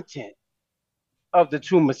content of the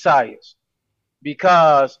true messiahs,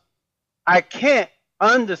 because I can't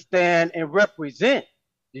understand and represent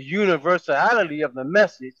the universality of the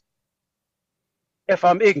message if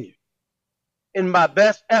I'm ignorant. In my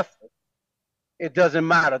best effort, it doesn't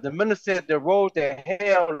matter. The minister said the road to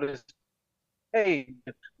hell is paved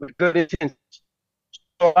with good intentions.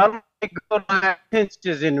 So I'm going to go to my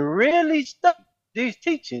intentions and really study these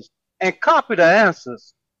teachings and copy the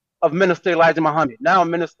answers of Minister Elijah Muhammad, now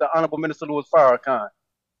Honorable Minister Louis Farrakhan.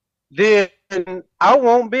 Then I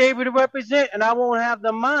won't be able to represent, and I won't have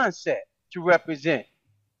the mindset to represent.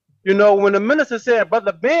 You know, when the minister said,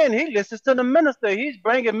 Brother Ben, he listens to the minister. He's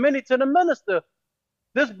bringing many to the minister.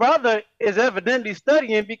 This brother is evidently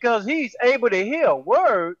studying because he's able to hear a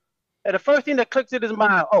word, and the first thing that clicks in his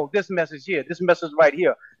mind, oh, this message here, this message right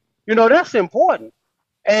here. You know, that's important.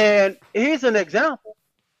 And he's an example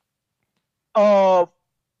of,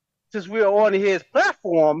 since we're on his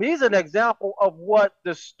platform, he's an example of what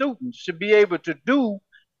the students should be able to do,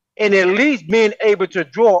 and at least being able to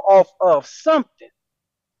draw off of something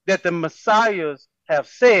that the messiahs have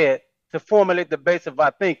said to formulate the base of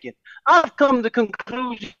our thinking. I've come to the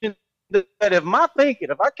conclusion that if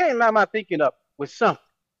I can't line my thinking up with something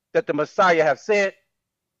that the Messiah has said,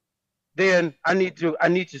 then I need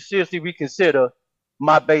to seriously reconsider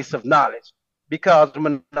my base of knowledge. Because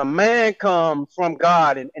when a man comes from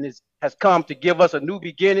God and has come to give us a new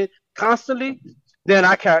beginning constantly, then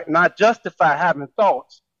I cannot justify having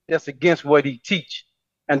thoughts that's against what he teach.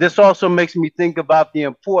 And this also makes me think about the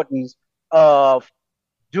importance of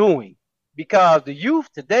doing, because the youth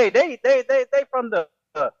today, they from the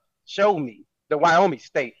show me, the Wyoming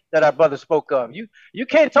state that our brother spoke of. You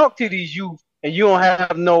can't talk to these youth and you don't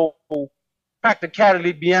have no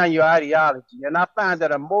practicality beyond your ideology. And I find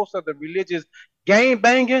that most of the religious game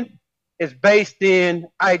banging is based in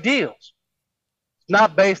ideals. It's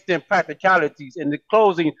not based in practicalities. In the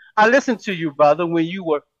closing, I listened to you, brother, when you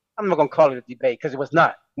were, I'm not going to call it a debate because it was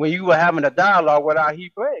not, when you were having a dialogue with our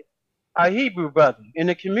Hebrew brother in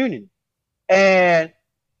the community. And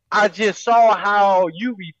I just saw how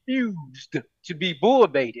you refused to be bull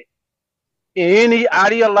baited in any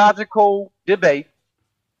ideological debate.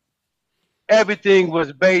 Everything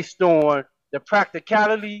was based on the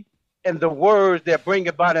practicality and the words that bring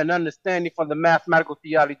about an understanding from the mathematical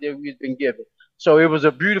theology that we've been given. So it was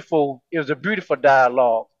a beautiful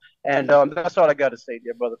dialogue. And that's all I got to say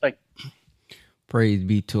there, brother. Thank you. Praise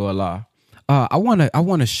be to Allah. I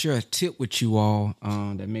wanna share a tip with you all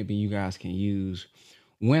that maybe you guys can use.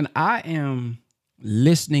 When I am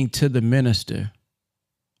listening to the minister,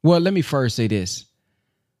 well, let me first say this.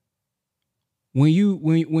 When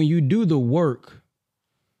you do the work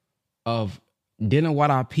of dealing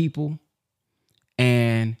with our people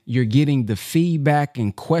and you're getting the feedback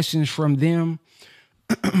and questions from them,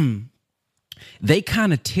 they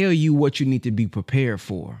kind of tell you what you need to be prepared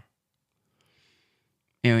for.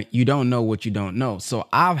 And you don't know what you don't know. So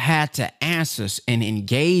I've had to answer and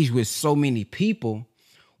engage with so many people.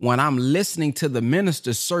 When I'm listening to the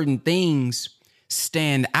minister, certain things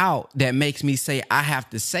stand out that makes me say, I have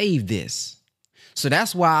to save this. So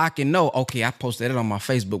that's why I can know, okay, I posted it on my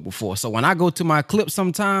Facebook before. So when I go to my clip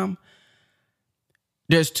sometime,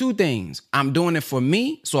 there's two things. I'm doing it for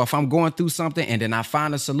me. So if I'm going through something and then I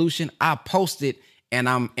find a solution, I post it and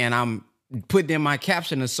I'm putting in my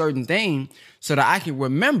caption a certain thing so that I can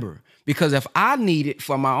remember. Because if I need it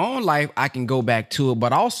for my own life, I can go back to it.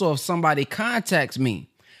 But also if somebody contacts me,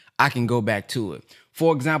 I can go back to it.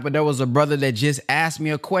 For example, there was a brother that just asked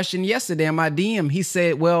me a question yesterday in my DM. He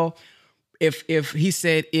said, well, if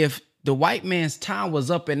the white man's time was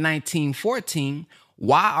up in 1914,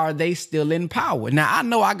 why are they still in power? Now, I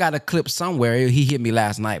know I got a clip somewhere. He hit me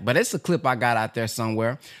last night, but it's a clip I got out there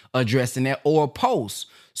somewhere addressing that, or a post.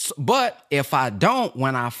 So, but if I don't,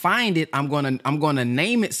 when I find it, I'm gonna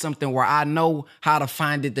name it something where I know how to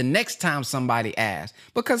find it the next time somebody asks,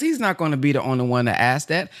 because he's not going to be the only one to ask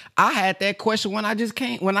that. I had that question when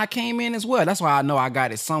I came in as well. That's why I know I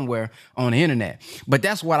got it somewhere on the internet. But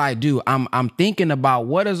that's what I do. I'm thinking about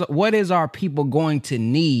what is our people going to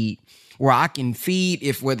need, where I can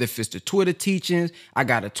feed, whether if it's the Twitter teachings, I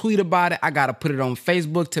got to tweet about it, I got to put it on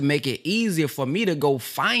Facebook to make it easier for me to go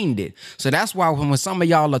find it. So that's why when some of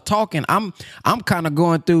y'all are talking, I'm kind of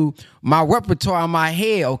going through my repertoire in my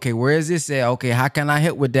head. Okay, where is this at? Okay, how can I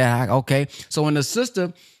help with that? Okay, so when the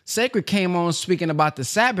sister Sacred came on speaking about the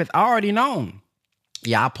Sabbath, I already known.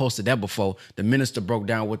 Yeah, I posted that before. The minister broke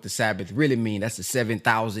down what the Sabbath really mean. That's the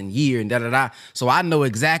 7,000 year and da-da-da. So I know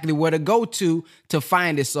exactly where to go to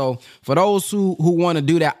find it. So for those who want to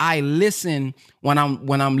do that, I listen when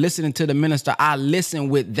I'm listening to the minister, I listen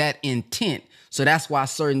with that intent. So that's why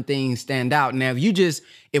certain things stand out. Now,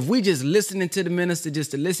 if we just listening to the minister just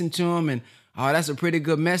to listen to him and, oh, that's a pretty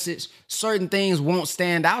good message, certain things won't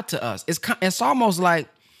stand out to us. It's almost like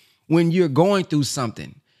when you're going through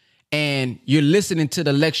something and you're listening to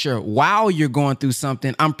the lecture while you're going through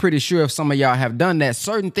something. I'm pretty sure if some of y'all have done that,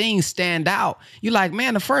 certain things stand out. You're like,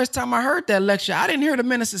 man, the first time I heard that lecture, I didn't hear the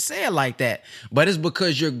minister say it like that. But it's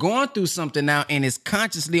because you're going through something now and it's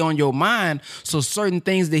consciously on your mind. So certain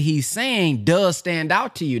things that he's saying does stand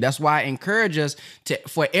out to you. That's why I encourage us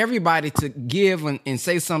for everybody to give and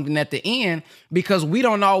say something at the end, because we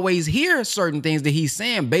don't always hear certain things that he's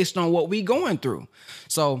saying based on what we going through.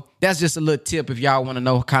 So that's just a little tip if y'all want to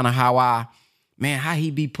know kind of how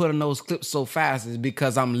he be putting those clips so fast, is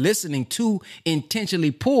because I'm listening to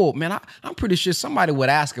intentionally pull. Man, I'm pretty sure somebody would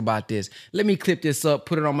ask about this. Let me clip this up,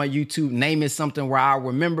 put it on my YouTube, name it something where I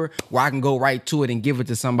remember, where I can go right to it and give it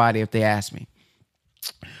to somebody if they ask me.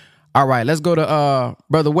 All right, let's go to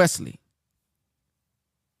Brother Wesley.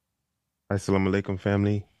 Assalamu alaikum,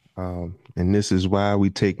 family. And this is why we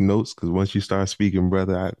take notes, because once you start speaking,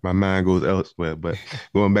 brother, my mind goes elsewhere. But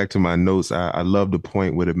going back to my notes, I love the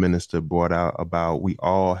point where the minister brought out about we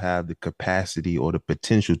all have the capacity or the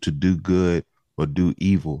potential to do good or do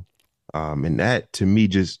evil. And that, to me,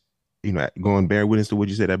 just, going bear witness to what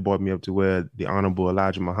you said, that brought me up to where the Honorable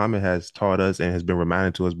Elijah Muhammad has taught us and has been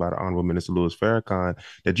reminded to us by the Honorable Minister Louis Farrakhan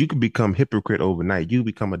that you can become hypocrite overnight. You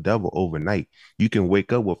become a devil overnight. You can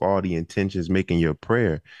wake up with all the intentions, making your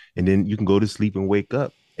prayer, and then you can go to sleep and wake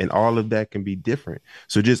up. And all of that can be different.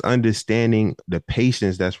 So just understanding the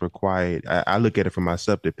patience that's required. I look at it for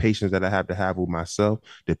myself, the patience that I have to have with myself,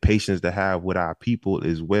 the patience to have with our people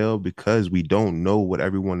as well, because we don't know what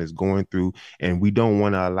everyone is going through. And we don't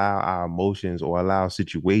want to allow our emotions or allow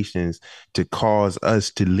situations to cause us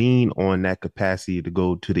to lean on that capacity to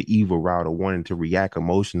go to the evil route or wanting to react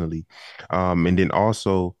emotionally. And then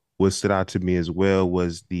also what stood out to me as well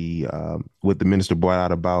was what the minister brought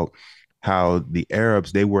out about how the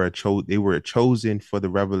Arabs, they were chosen for the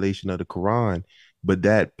revelation of the Quran, but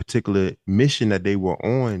that particular mission that they were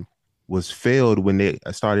on was failed when they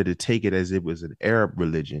started to take it as it was an Arab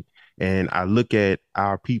religion. And I look at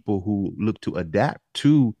our people who look to adapt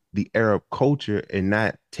to the Arab culture and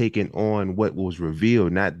not taking on what was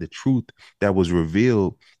revealed, not the truth that was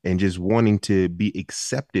revealed, and just wanting to be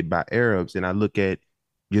accepted by Arabs. And I look at,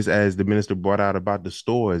 just as the minister brought out about the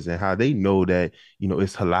stores and how they know that,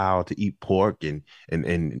 it's halal to eat pork and I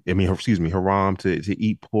mean, excuse me, haram to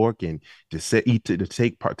eat pork and to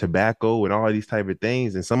take tobacco and all these type of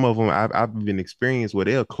things. And some of them I've been experienced where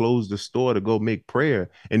they'll close the store to go make prayer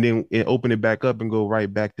and then open it back up and go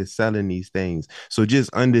right back to selling these things. So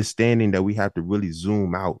just understanding that we have to really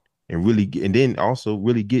zoom out and then also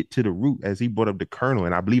really get to the root, as he brought up the kernel.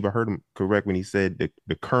 And I believe I heard him correct when he said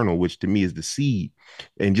the kernel, which to me is the seed,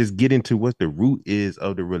 and just get into what the root is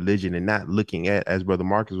of the religion and not looking at, as Brother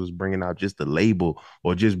Marcus was bringing out, just the label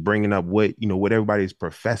or just bringing up what everybody's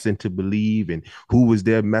professing to believe and who was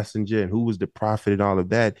their messenger and who was the prophet and all of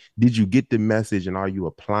that. Did you get the message, and are you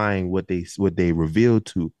applying what they revealed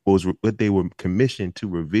to, was what they were commissioned to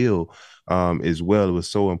reveal as well? It was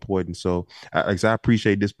so important. So I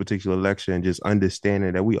appreciate this particular lecture and just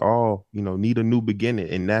understanding that we all, need a new beginning.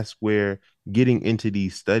 And that's where getting into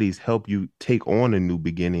these studies help you take on a new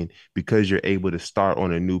beginning, because you're able to start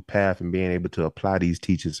on a new path and being able to apply these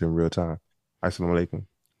teachings in real time. Assalamu alaikum.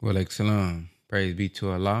 Wa alaikum salam. Praise be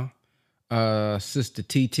to Allah. Sister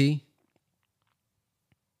TT.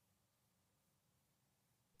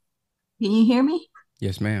 Can you hear me?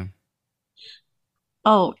 Yes, ma'am.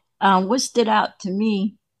 Oh, what stood out to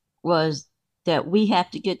me was that we have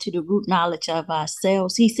to get to the root knowledge of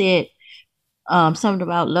ourselves. He said something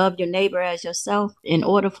about love your neighbor as yourself. In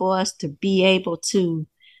order for us to be able to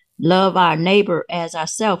love our neighbor as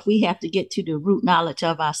ourselves, we have to get to the root knowledge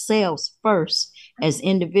of ourselves first as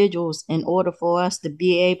individuals in order for us to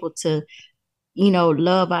be able to,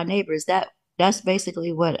 love our neighbors. That's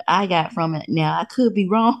basically what I got from it. Now, I could be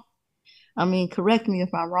wrong. I mean, correct me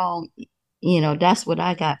if I'm wrong. That's what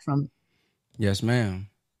I got from it. Yes, ma'am.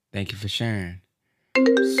 Thank you for sharing.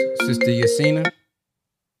 Sister Yasina?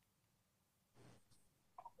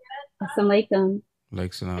 Assalamualaikum.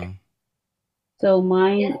 Like salam. So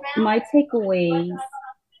my takeaways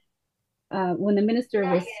when the minister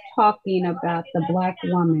was talking about the Black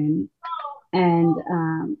woman and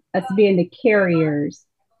us being the carriers,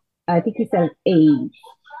 I think he said AIDS.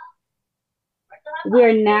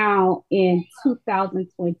 We're now in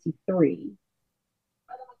 2023,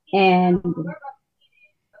 and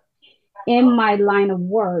in my line of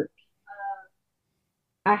work,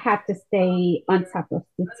 I have to stay on top of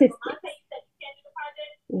statistics.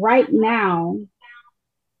 Right now,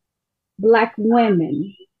 Black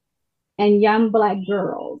women and young Black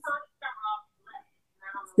girls,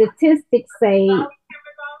 statistics say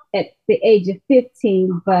at the age of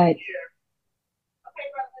 15, but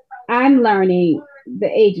I'm learning the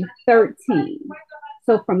age of 13.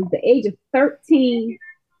 So from the age of 13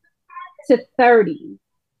 to 30,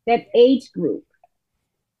 that age group,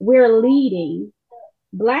 we're leading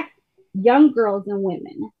Black young girls and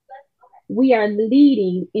women. We are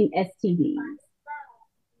leading in STDs.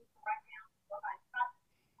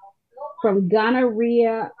 From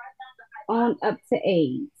gonorrhea on up to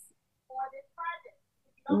AIDS.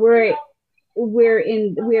 We're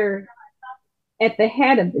at the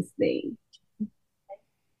head of this thing.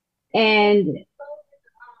 And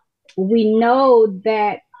we know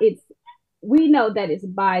that it's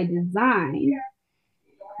by design.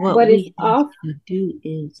 What but we have to do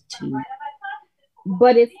is to.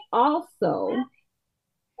 But it's also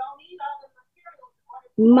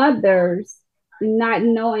mothers not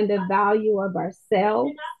knowing the value of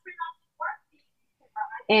ourselves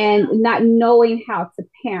and not knowing how to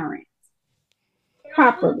parent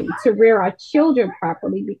properly, to rear our children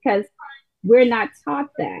properly, because we're not taught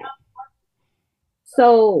that.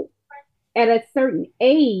 So at a certain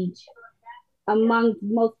age, among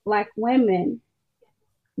most Black women,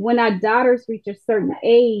 when our daughters reach a certain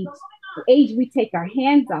age, we take our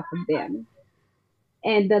hands off of them.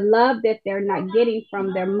 And the love that they're not getting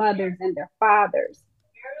from their mothers and their fathers,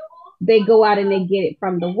 they go out and they get it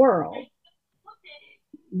from the world.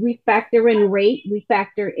 We factor in rape, we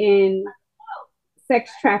factor in sex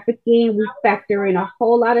trafficking, we factor in a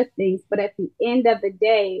whole lot of things, but at the end of the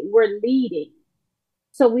day, we're leading.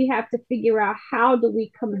 So we have to figure out, how do we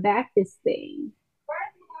combat this thing?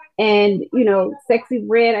 And, Sexy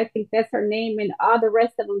Red, I think that's her name, and all the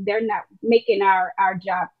rest of them, they're not making our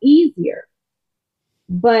job easier.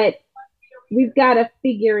 But we've got to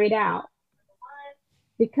figure it out,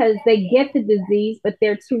 because they get the disease, but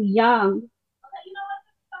they're too young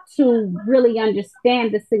to really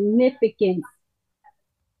understand the significance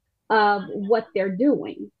of what they're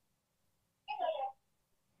doing.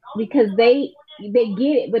 Because they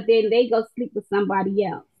get it, but then they go sleep with somebody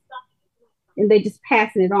else. And they just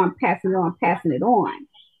passing it on.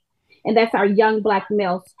 And that's our young Black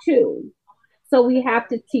males too. So we have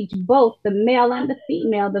to teach both the male and the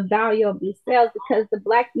female the value of themselves, because the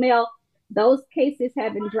Black male, those cases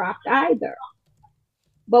haven't dropped either.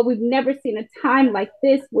 But we've never seen a time like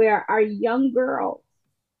this where our young girls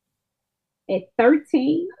at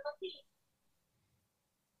 13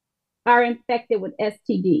 are infected with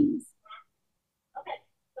STDs.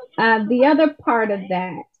 The other part of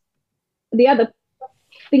that, the other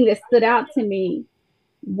thing that stood out to me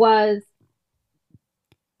was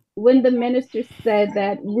when the minister said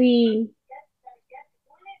that we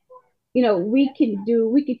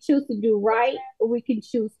could choose to do right, or we can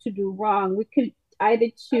choose to do wrong. We could either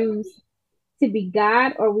choose to be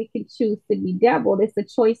God, or we can choose to be devil. It's a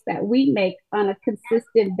choice that we make on a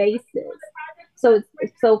consistent basis. So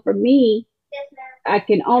for me, I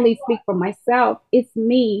can only speak for myself. It's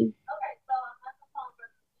me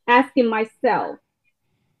asking myself,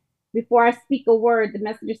 before I speak a word, the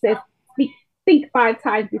messenger says, think 5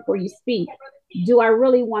 times before you speak. Do I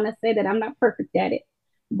really want to say that? I'm not perfect at it,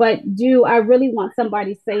 but do I really want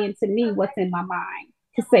somebody saying to me what's in my mind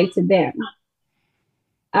to say to them?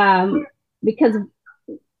 Because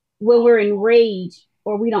when we're enraged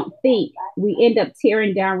or we don't think, we end up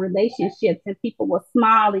tearing down relationships, and people will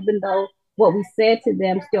smile even though what we said to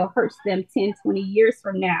them still hurts them 10, 20 years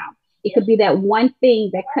from now. It could be that one thing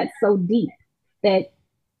that cuts so deep that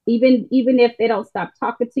Even if they don't stop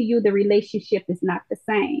talking to you, the relationship is not the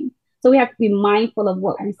same. So we have to be mindful of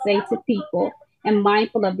what we say to people and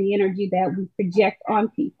mindful of the energy that we project on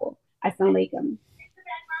people. Assalamu alaikum.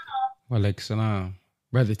 Walaikum salam.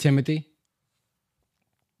 Brother Timothy.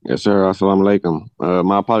 Yes, sir. Assalamu alaikum.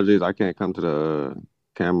 My apologies. I can't come to the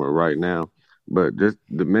camera right now, but just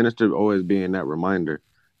the minister always being that reminder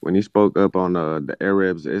when he spoke up on the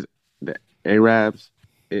Arabs. The Arabs.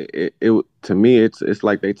 It to me, it's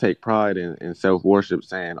like they take pride in self worship,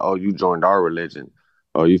 saying, "Oh, you joined our religion,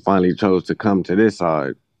 or you finally chose to come to this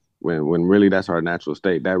side." When really that's our natural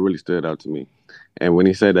state. That really stood out to me. And when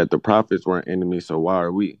he said that the prophets weren't enemies, so why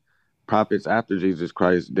are we? Prophets after Jesus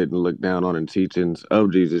Christ didn't look down on the teachings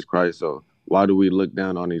of Jesus Christ. So why do we look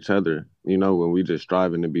down on each other? You know, when we just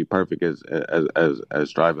striving to be perfect as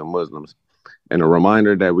striving Muslims. And a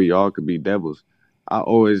reminder that we all could be devils. I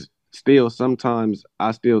always sometimes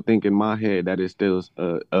I still think in my head that it's still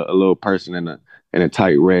a little person in a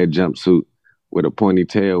tight red jumpsuit with a pointy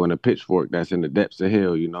tail and a pitchfork that's in the depths of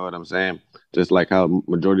hell. You know what I'm saying? Just like how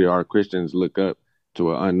majority of our Christians look up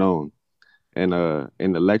to an unknown. And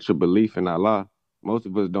intellectual belief in Allah, most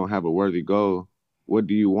of us don't have a worthy goal. What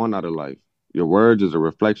do you want out of life? Your words is a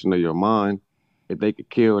reflection of your mind. If they could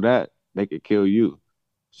kill that, they could kill you.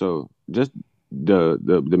 So just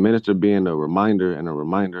the minister being a reminder and a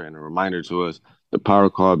reminder and a reminder to us, the power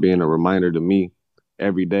call being a reminder to me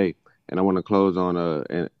every day. And I want to close on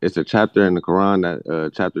it's a chapter in the Quran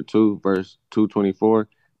that chapter 2 verse 224.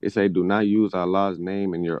 It say, "Do not use Allah's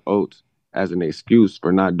name in your oaths as an excuse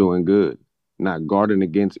for not doing good, not guarding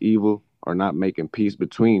against evil, or not making peace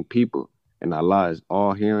between people. And Allah is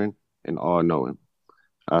all hearing and all knowing."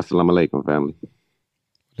 Assalamu alaikum, family.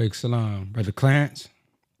 Alaikum salam. Brother Clarence.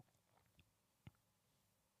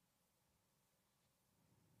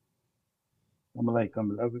 Assalamu alaikum,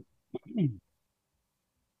 beloved.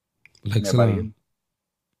 Alaikum salam.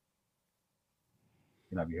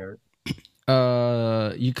 Can I be heard?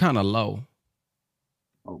 You kind of low.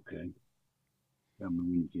 Okay. Tell me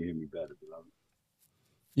when you can hear me better, beloved.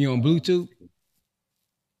 You on Bluetooth?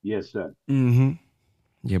 Yes, sir. Mm-hmm.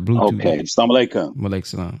 Yeah, Bluetooth. Okay. Assalamu alaikum. Walaikum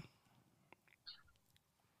salam.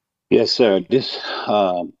 Yes, sir. This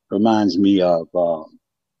reminds me of,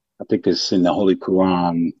 I think it's in the Holy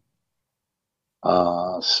Quran,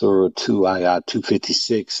 Surah 2, Ayah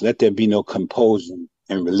 256. Let there be no compulsion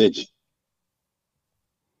in religion.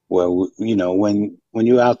 Well, you know, when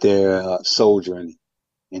you're out there soldiering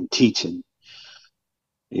and teaching,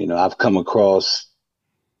 you know, I've come across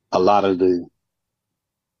a lot of the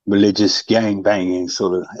religious gang banging,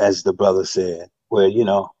 sort of, as the brother said, where, you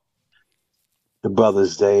know, the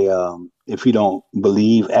brothers, they, if you don't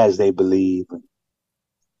believe as they believe, and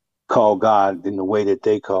call God in the way that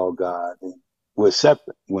they call God, and we're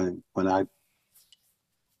separate. When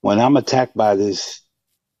I'm attacked by this,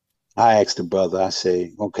 I ask the brother, I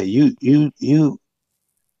say, okay, you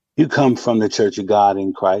come from the Church of God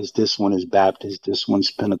in Christ. This one is Baptist. This one's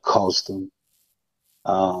Pentecostal.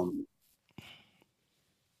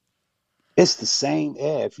 It's the same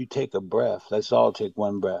air. If you take a breath, let's all take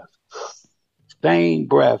one breath. Same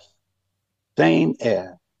breath, same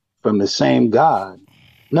air from the same God,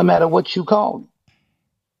 no matter what you call it.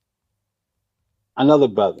 Another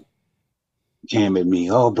brother came at me.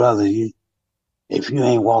 Oh, brother, if you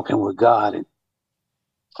ain't walking with God and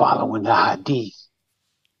following the hadith,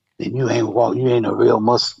 then you ain't a real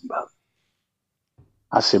Muslim, brother.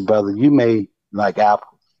 I said, brother, you may like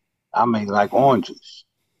apples. I may like oranges.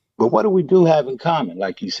 But what do we do have in common?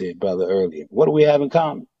 Like you said, brother, earlier. What do we have in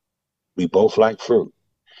common? We both like fruit.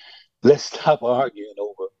 Let's stop arguing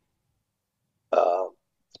over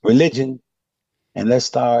religion and let's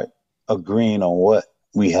start agreeing on what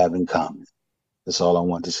we have in common. That's all I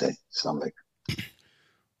want to say. Assalamu alaikum.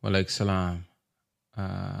 Walaikum salam.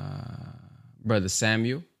 Brother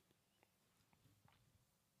Samuel.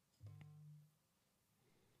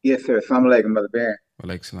 Yes, sir. Assalamu alaikum, Brother Barron.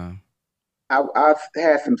 Walaikum salam. I've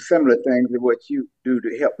had some similar things to what you do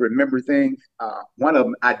to help remember things. One of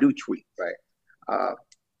them, I do tweet, right?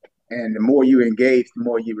 And the more you engage, the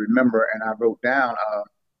more you remember. And I wrote down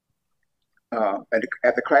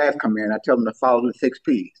at the class come in, I tell them to follow the 6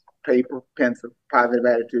 P's: paper, pencil, positive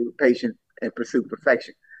attitude, patience, and pursue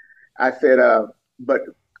perfection. I said, but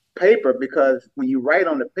paper, because when you write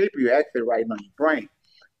on the paper, you're actually writing on your brain.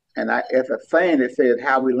 And it's a saying that says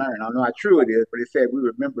how we learn. I don't know how true it is, but it said we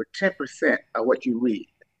remember 10% of what you read,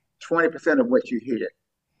 20% of what you hear,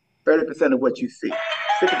 30% of what you see,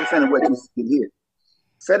 60% of what you hear,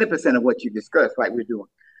 70% of what you discuss, like we're doing,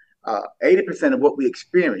 80% of what we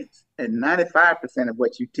experience, and 95% of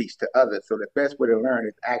what you teach to others. So the best way to learn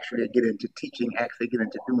is actually get into teaching, actually get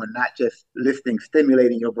into doing, not just listening,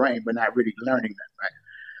 stimulating your brain, but not really learning them, right?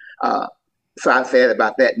 So I said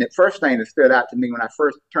about that. And the first thing that stood out to me when I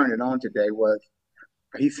first turned it on today was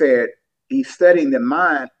he said he's studying the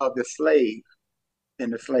mind of the slave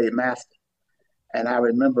and the slave master. And I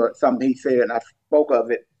remember something he said, and I spoke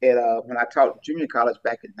of it at when I taught junior college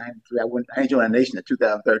back in '93. I joined the nation in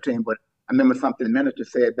 2013, but I remember something the minister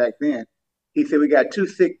said back then. He said, we got two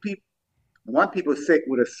sick people. One people sick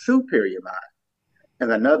with a superior mind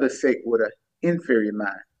and another sick with an inferior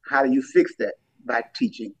mind. How do you fix that? By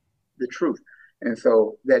teaching the truth. And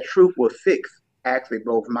so that truth will fix actually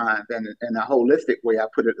both minds. And in a holistic way, I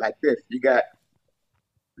put it like this. You got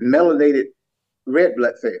melanated red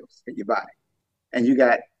blood cells in your body, and you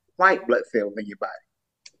got white blood cells in your body.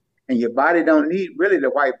 And your body don't need really the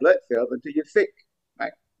white blood cells until you're sick,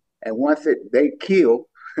 right? And once they kill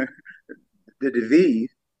the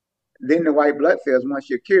disease, then the white blood cells, once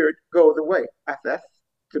you're cured, goes away. That's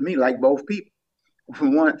to me like both people.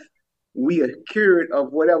 Once we are cured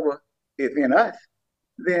of whatever is in us,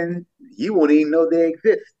 then you won't even know they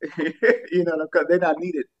exist, because they're not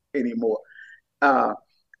needed anymore. And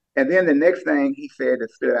then the next thing he said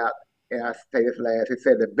that stood out, and I say this last, he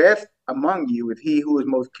said, the best among you is he who is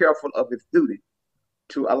most careful of his duty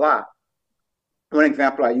to Allah. One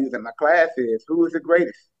example I use in my class is, who is the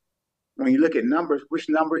greatest? When you look at numbers, which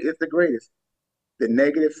number is the greatest? The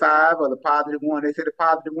 -5 or the +1? They say the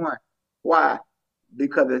 +1. Why?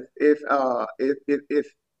 Because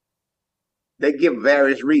they give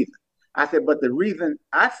various reasons. I said, but the reason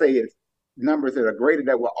I say is numbers that are greater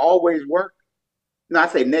that will always work. No, I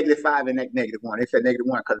say -5 and -1. They said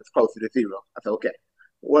 -1 because it's closer to 0. I said, okay.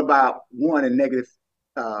 What about 1 and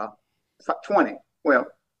 -20? Well,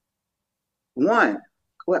 1,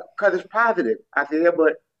 because it's positive. I said, yeah,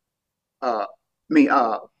 but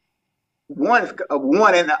 1 is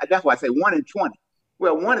 1, and that's why I say 1 and 20.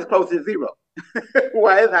 Well, 1 is closer to 0.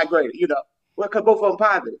 Why is that great? Well, because both of them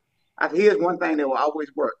positive. I said, here's one thing that will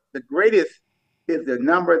always work. The greatest is the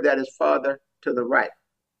number that is farther to the right.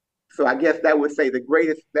 So I guess that would say the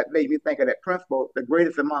greatest, that made me think of that principle. The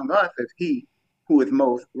greatest among us is he who is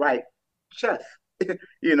most righteous,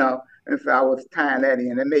 And so I was tying that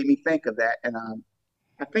in. It made me think of that. And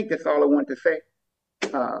I think that's all I want to say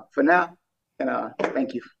for now. And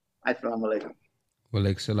thank you. Assalamu alaikum.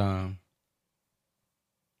 Walaikum salam.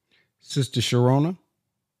 Sister Sharona.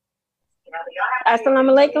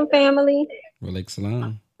 Assalamu alaikum, family. Walaikum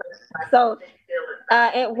salam. So,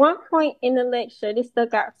 at one point in the lecture, this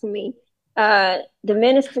stuck out to me. The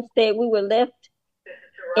minister said we were left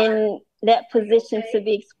in that position to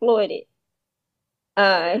be exploited.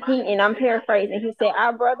 And I'm paraphrasing, he said,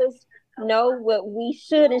 our brothers know what we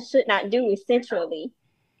should and should not do essentially,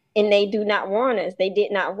 and they do not warn us. They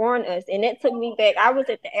did not warn us. And that took me back. I was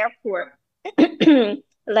at the airport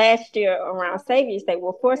last year around Savior's Day,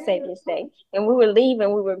 for Savior's Day, and we were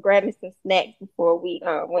leaving, we were grabbing some snacks before we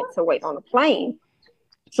went to wait on the plane.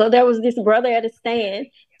 So there was this brother at a stand.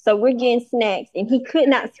 So we're getting snacks, and he could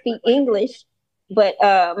not speak English, but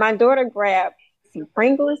my daughter grabbed some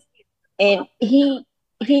Pringles, and he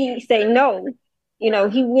said no,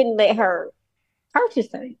 he wouldn't let her purchase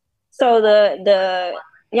them. So the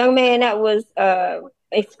young man that was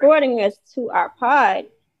escorting us to our pod,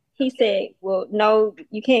 he said, well, no,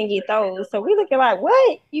 you can't get those. So we looking like,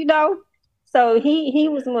 what? So he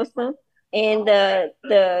was Muslim, and the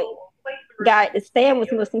guy at the stand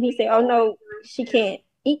was Muslim. He said, oh no, she can't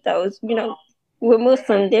eat those. We're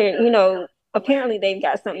Muslim. They're, apparently they've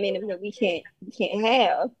got something in them that we can't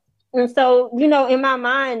have. And so, in my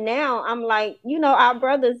mind now, I'm like, our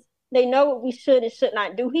brothers, they know what we should and should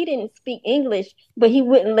not do. He didn't speak English, but he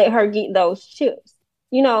wouldn't let her get those chips.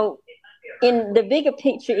 And the bigger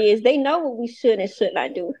picture is they know what we should and should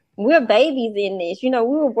not do. We're babies in this. We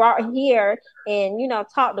were brought here and,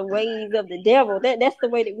 taught the ways of the devil. That's the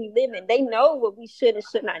way that we live in. They know what we should and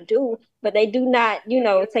should not do, but they do not,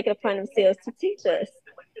 take it upon themselves to teach us,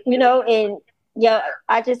 and yeah,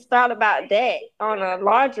 I just thought about that on a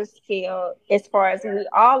larger scale as far as we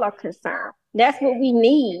all are concerned. That's what we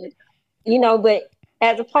need, but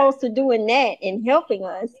as opposed to doing that and helping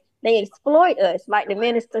us, they exploit us, like the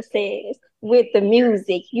minister says, with the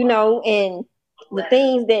music, and the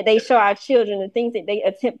things that they show our children, the things that they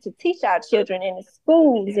attempt to teach our children in the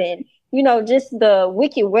schools, and, just the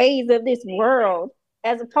wicked ways of this world,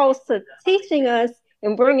 as opposed to teaching us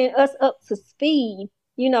and bringing us up to speed.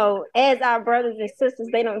 As our brothers and sisters,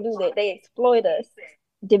 they don't do that. They exploit us,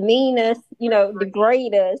 demean us,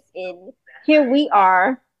 degrade us. And here we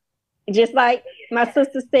are, Just like my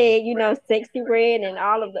sister said, Sexy Red and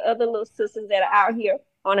all of the other little sisters that are out here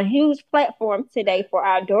on a huge platform today for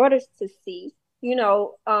our daughters to see,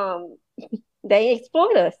 they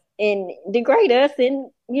exploit us and degrade us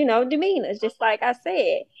and, demean us, just like I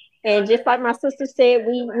said. And just like my sister said,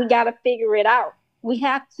 we got to figure it out. We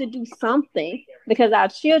have to do something because our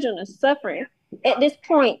children are suffering. At this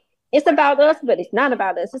point, it's about us, but it's not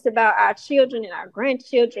about us. It's about our children and our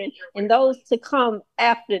grandchildren and those to come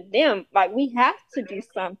after them. Like, we have to do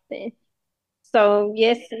something. So,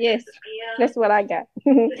 yes, that's what I got.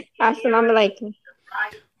 Assalamu alaikum.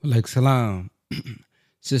 Like salam.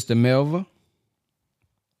 Sister Melva.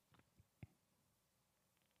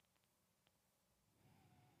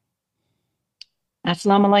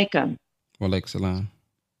 Assalamu alaikum. Walaikum salam.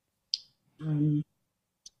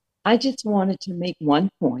 I just wanted to make one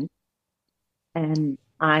point, and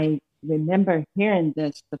I remember hearing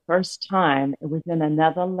this the first time. It was in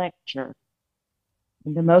another lecture.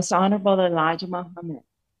 And the Most Honorable Elijah Muhammad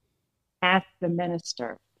asked the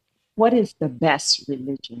minister, "What is the best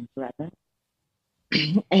religion, brother?"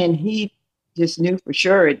 And he just knew for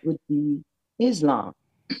sure it would be Islam.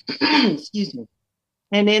 Excuse me.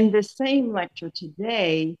 And in the same lecture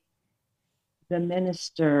today, the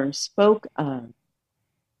minister spoke of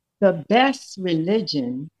the best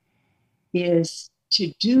religion is to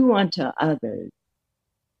do unto others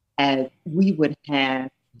as we would have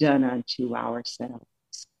done unto ourselves.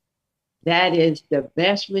 That is the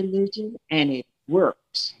best religion, and it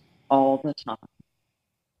works all the time.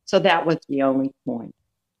 So that was the only point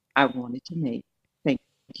I wanted to make. Thank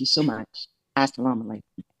you so much. Assalamu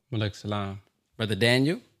alaikum. Walaikum salam. Brother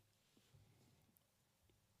Daniel.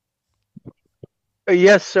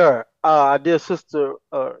 Yes, sir. Our dear sister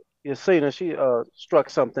Yasina, she struck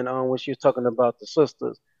something on when she was talking about the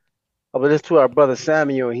sisters. But this to our brother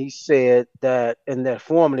Samuel. He said that in that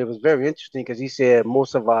formula, it was very interesting because he said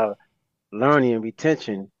most of our learning and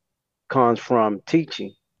retention comes from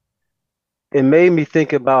teaching. It made me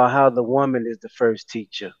think about how the woman is the first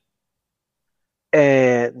teacher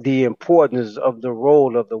and the importance of the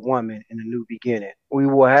role of the woman in the new beginning. We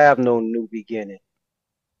will have no new beginning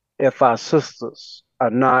if our sisters are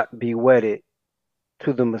not be wedded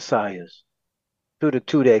to the Messiahs, to the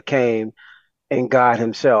two that came and God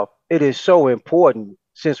himself. It is so important,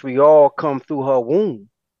 since we all come through her womb,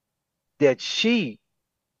 that she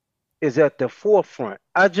is at the forefront.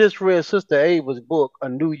 I just read Sister Ava's book, A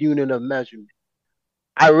New Unit of Measurement.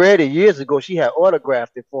 I read it years ago. She had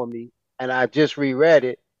autographed it for me, and I just reread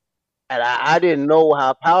it. And I didn't know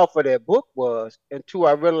how powerful that book was until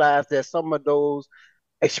I realized that some of those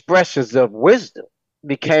expressions of wisdom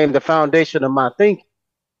became the foundation of my thinking.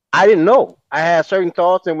 I didn't know. I had certain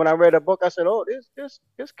thoughts, and when I read a book, I said, "Oh,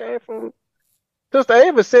 this came from Sister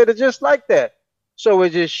Ava said it just like that." So it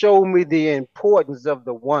just showed me the importance of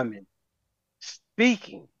the woman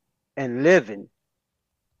speaking and living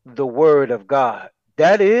the word of God.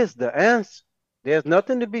 That is the answer. There's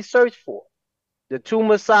nothing to be searched for. The two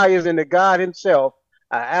messiahs and the God himself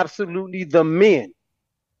are absolutely the men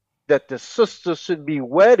that the sisters should be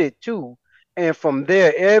wedded to. And from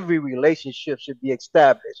there, every relationship should be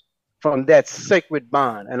established from that sacred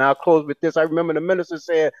bond. And I'll close with this. I remember the minister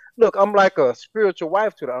said, "Look, I'm like a spiritual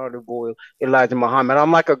wife to the Honorable Elijah Muhammad.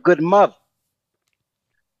 I'm like a good mother."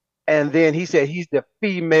 And then he said he's the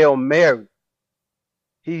female Mary.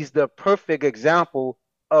 He's the perfect example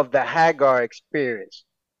of the Hagar experience.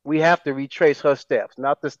 We have to retrace her steps,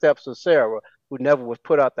 not the steps of Sarah, who never was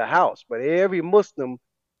put out the house. But every Muslim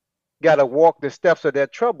got to walk the steps of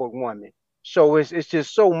that troubled woman. So it's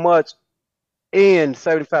just so much in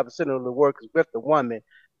 75% of the work is with the woman.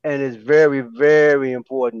 And it's very, very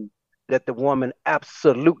important that the woman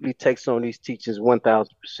absolutely takes on these teachings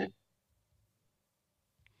 1,000%.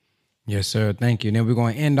 Yes, sir. Thank you. And then we're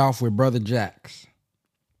going to end off with Brother Jax.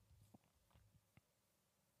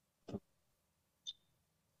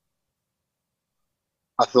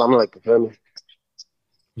 Assalamu alaikum, family.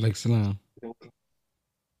 Like salam.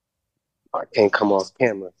 I can't come off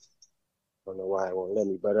camera. I don't know why it won't let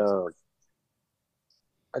me, but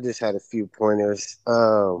I just had a few pointers.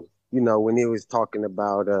 When he was talking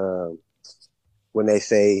about when they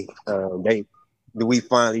say we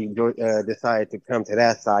finally decided to come to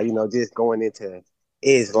that side, just going into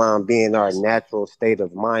Islam being our natural state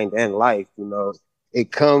of mind and life,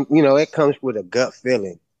 it comes with a gut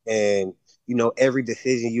feeling. And every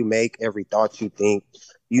decision you make, every thought you think,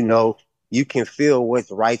 you can feel what's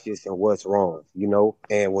righteous and what's wrong,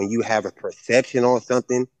 and when you have a perception on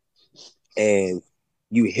something and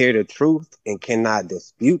you hear the truth and cannot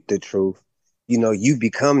dispute the truth, you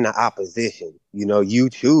become the opposition. You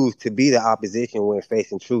choose to be the opposition when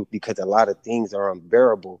facing truth, because a lot of things are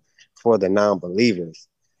unbearable for the non-believers.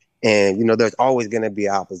 And, there's always going to be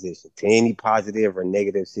opposition to any positive or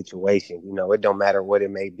negative situation. It don't matter what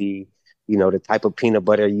it may be, the type of peanut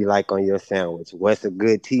butter you like on your sandwich, what's a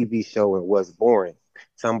good TV show and what's boring.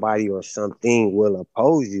 Somebody or something will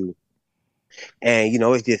oppose you. And,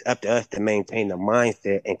 it's just up to us to maintain the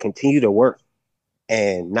mindset and continue to work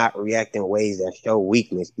and not react in ways that show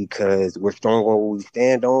weakness, because we're strong on what we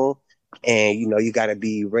stand on. And, you got to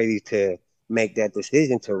be ready to make that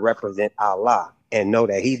decision to represent Allah and know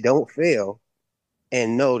that he don't fail,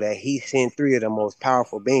 and know that he sent 3 of the most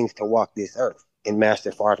powerful beings to walk this earth, in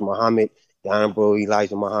Master Farrakhan Muhammad, the Honorable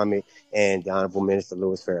Elijah Muhammad, and the Honorable Minister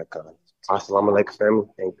Louis Farrakhan. Assalamu alaikum, family.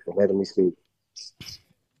 Thank you for letting me speak.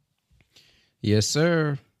 Yes,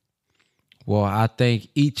 sir. Well, I thank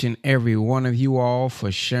each and every one of you all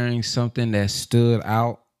for sharing something that stood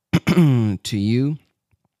out to you.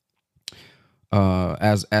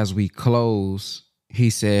 As we close,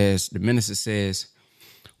 the minister says,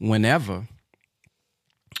 whenever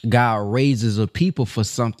God raises a people for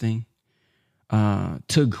something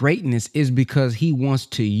to greatness, is because he wants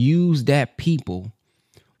to use that people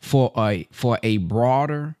for a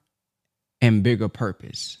broader and bigger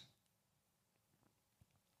purpose.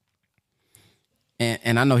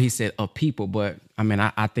 And I know he said a people, but I mean,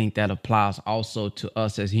 I think that applies also to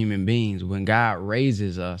us as human beings. When God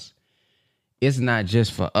raises us, it's not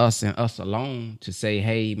just for us and us alone to say,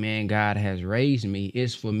 hey, man, God has raised me.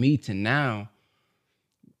 It's for me to now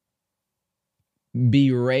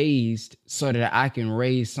be raised so that I can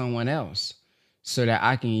raise someone else, so that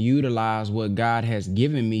I can utilize what God has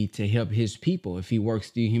given me to help his people if he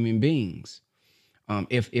works through human beings.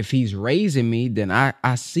 If he's raising me, then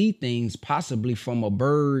I see things possibly from a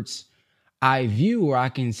bird's eye view, where I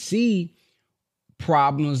can see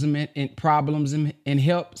problems and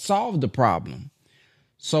help solve the problem.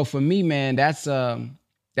 So for me, man, that's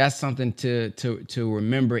something to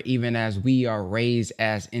remember, even as we are raised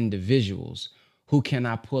as individuals. Who can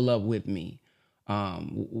I pull up with me?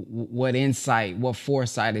 What insight, what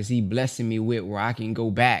foresight is he blessing me with, where I can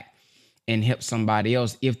go back and help somebody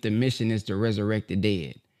else if the mission is to resurrect the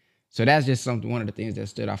dead? So that's just one of the things that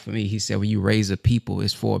stood out for me. He said, when you raise a people,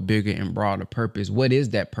 it's for a bigger and broader purpose. What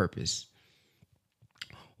is that purpose?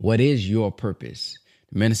 What is your purpose?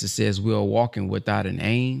 The minister says we are walking without an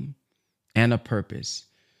aim and a purpose.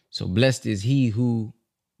 So blessed is he who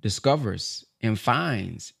discovers and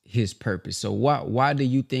finds his purpose. So why do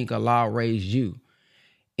you think Allah raised you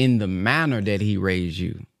in the manner that he raised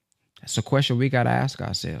you? That's a question we got to ask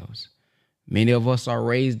ourselves. Many of us are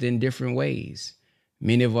raised in different ways.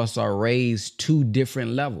 Many of us are raised to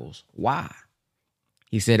different levels. Why?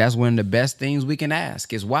 He said that's one of the best things we can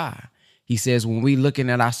ask is why. He says when we looking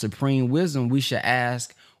at our supreme wisdom, we should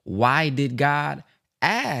ask, why did God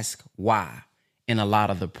ask why in a lot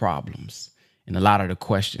of the problems, in a lot of the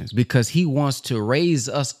questions? Because he wants to raise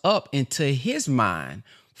us up into his mind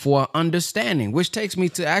for understanding, which takes me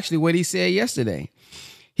to actually what he said yesterday.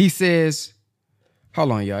 He says,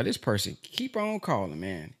 hold on, y'all. This person keep on calling,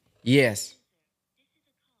 man. Yes.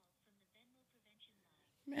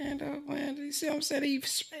 Man, you see what I'm saying?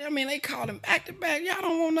 They called him back to back. Y'all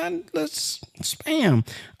don't want nothing. Let's spam.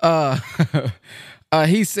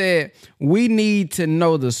 He said, we need to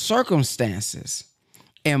know the circumstances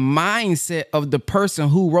and mindset of the person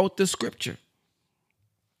who wrote the scripture.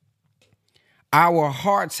 Our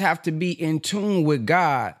hearts have to be in tune with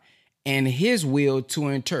God and his will to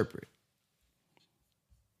interpret.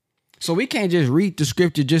 So we can't just read the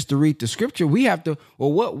scripture just to read the scripture. We have to,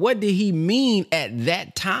 what did he mean at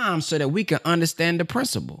that time so that we can understand the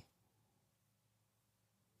principle?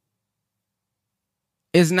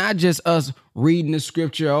 It's not just us reading the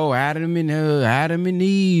scripture, Adam and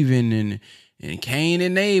Eve and Cain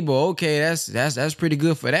and Abel. Okay, that's pretty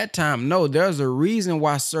good for that time. No, there's a reason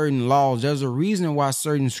why certain laws, there's a reason why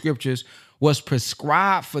certain scriptures was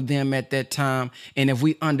prescribed for them at that time. And if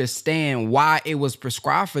we understand why it was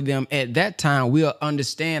prescribed for them at that time, we'll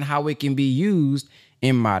understand how it can be used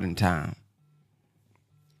in modern time.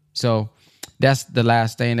 So that's the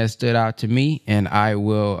last thing that stood out to me. And I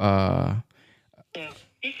will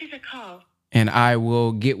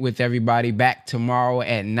get with everybody back tomorrow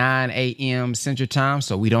at 9 a.m. Central Time.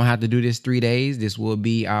 So we don't have to do this 3 days. This will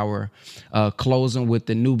be our closing with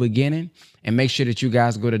the new beginning. And make sure that you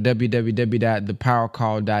guys go to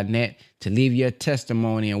www.thepowercall.net to leave your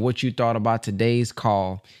testimony and what you thought about today's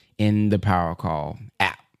call in the Power Call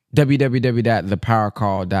app.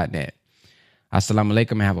 www.thepowercall.net. Assalamu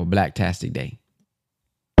alaikum and have a blacktastic day.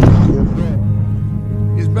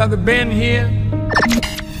 It's Brother Ben here?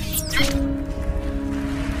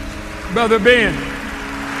 Brother Ben.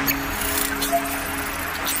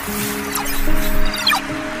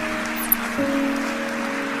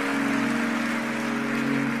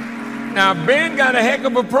 Now, Ben got a heck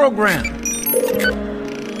of a program.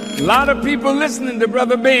 A lot of people listening to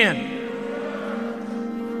Brother Ben.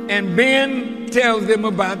 And Ben tells them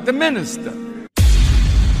about the minister.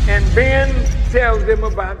 And Ben tells them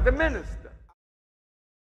about the minister.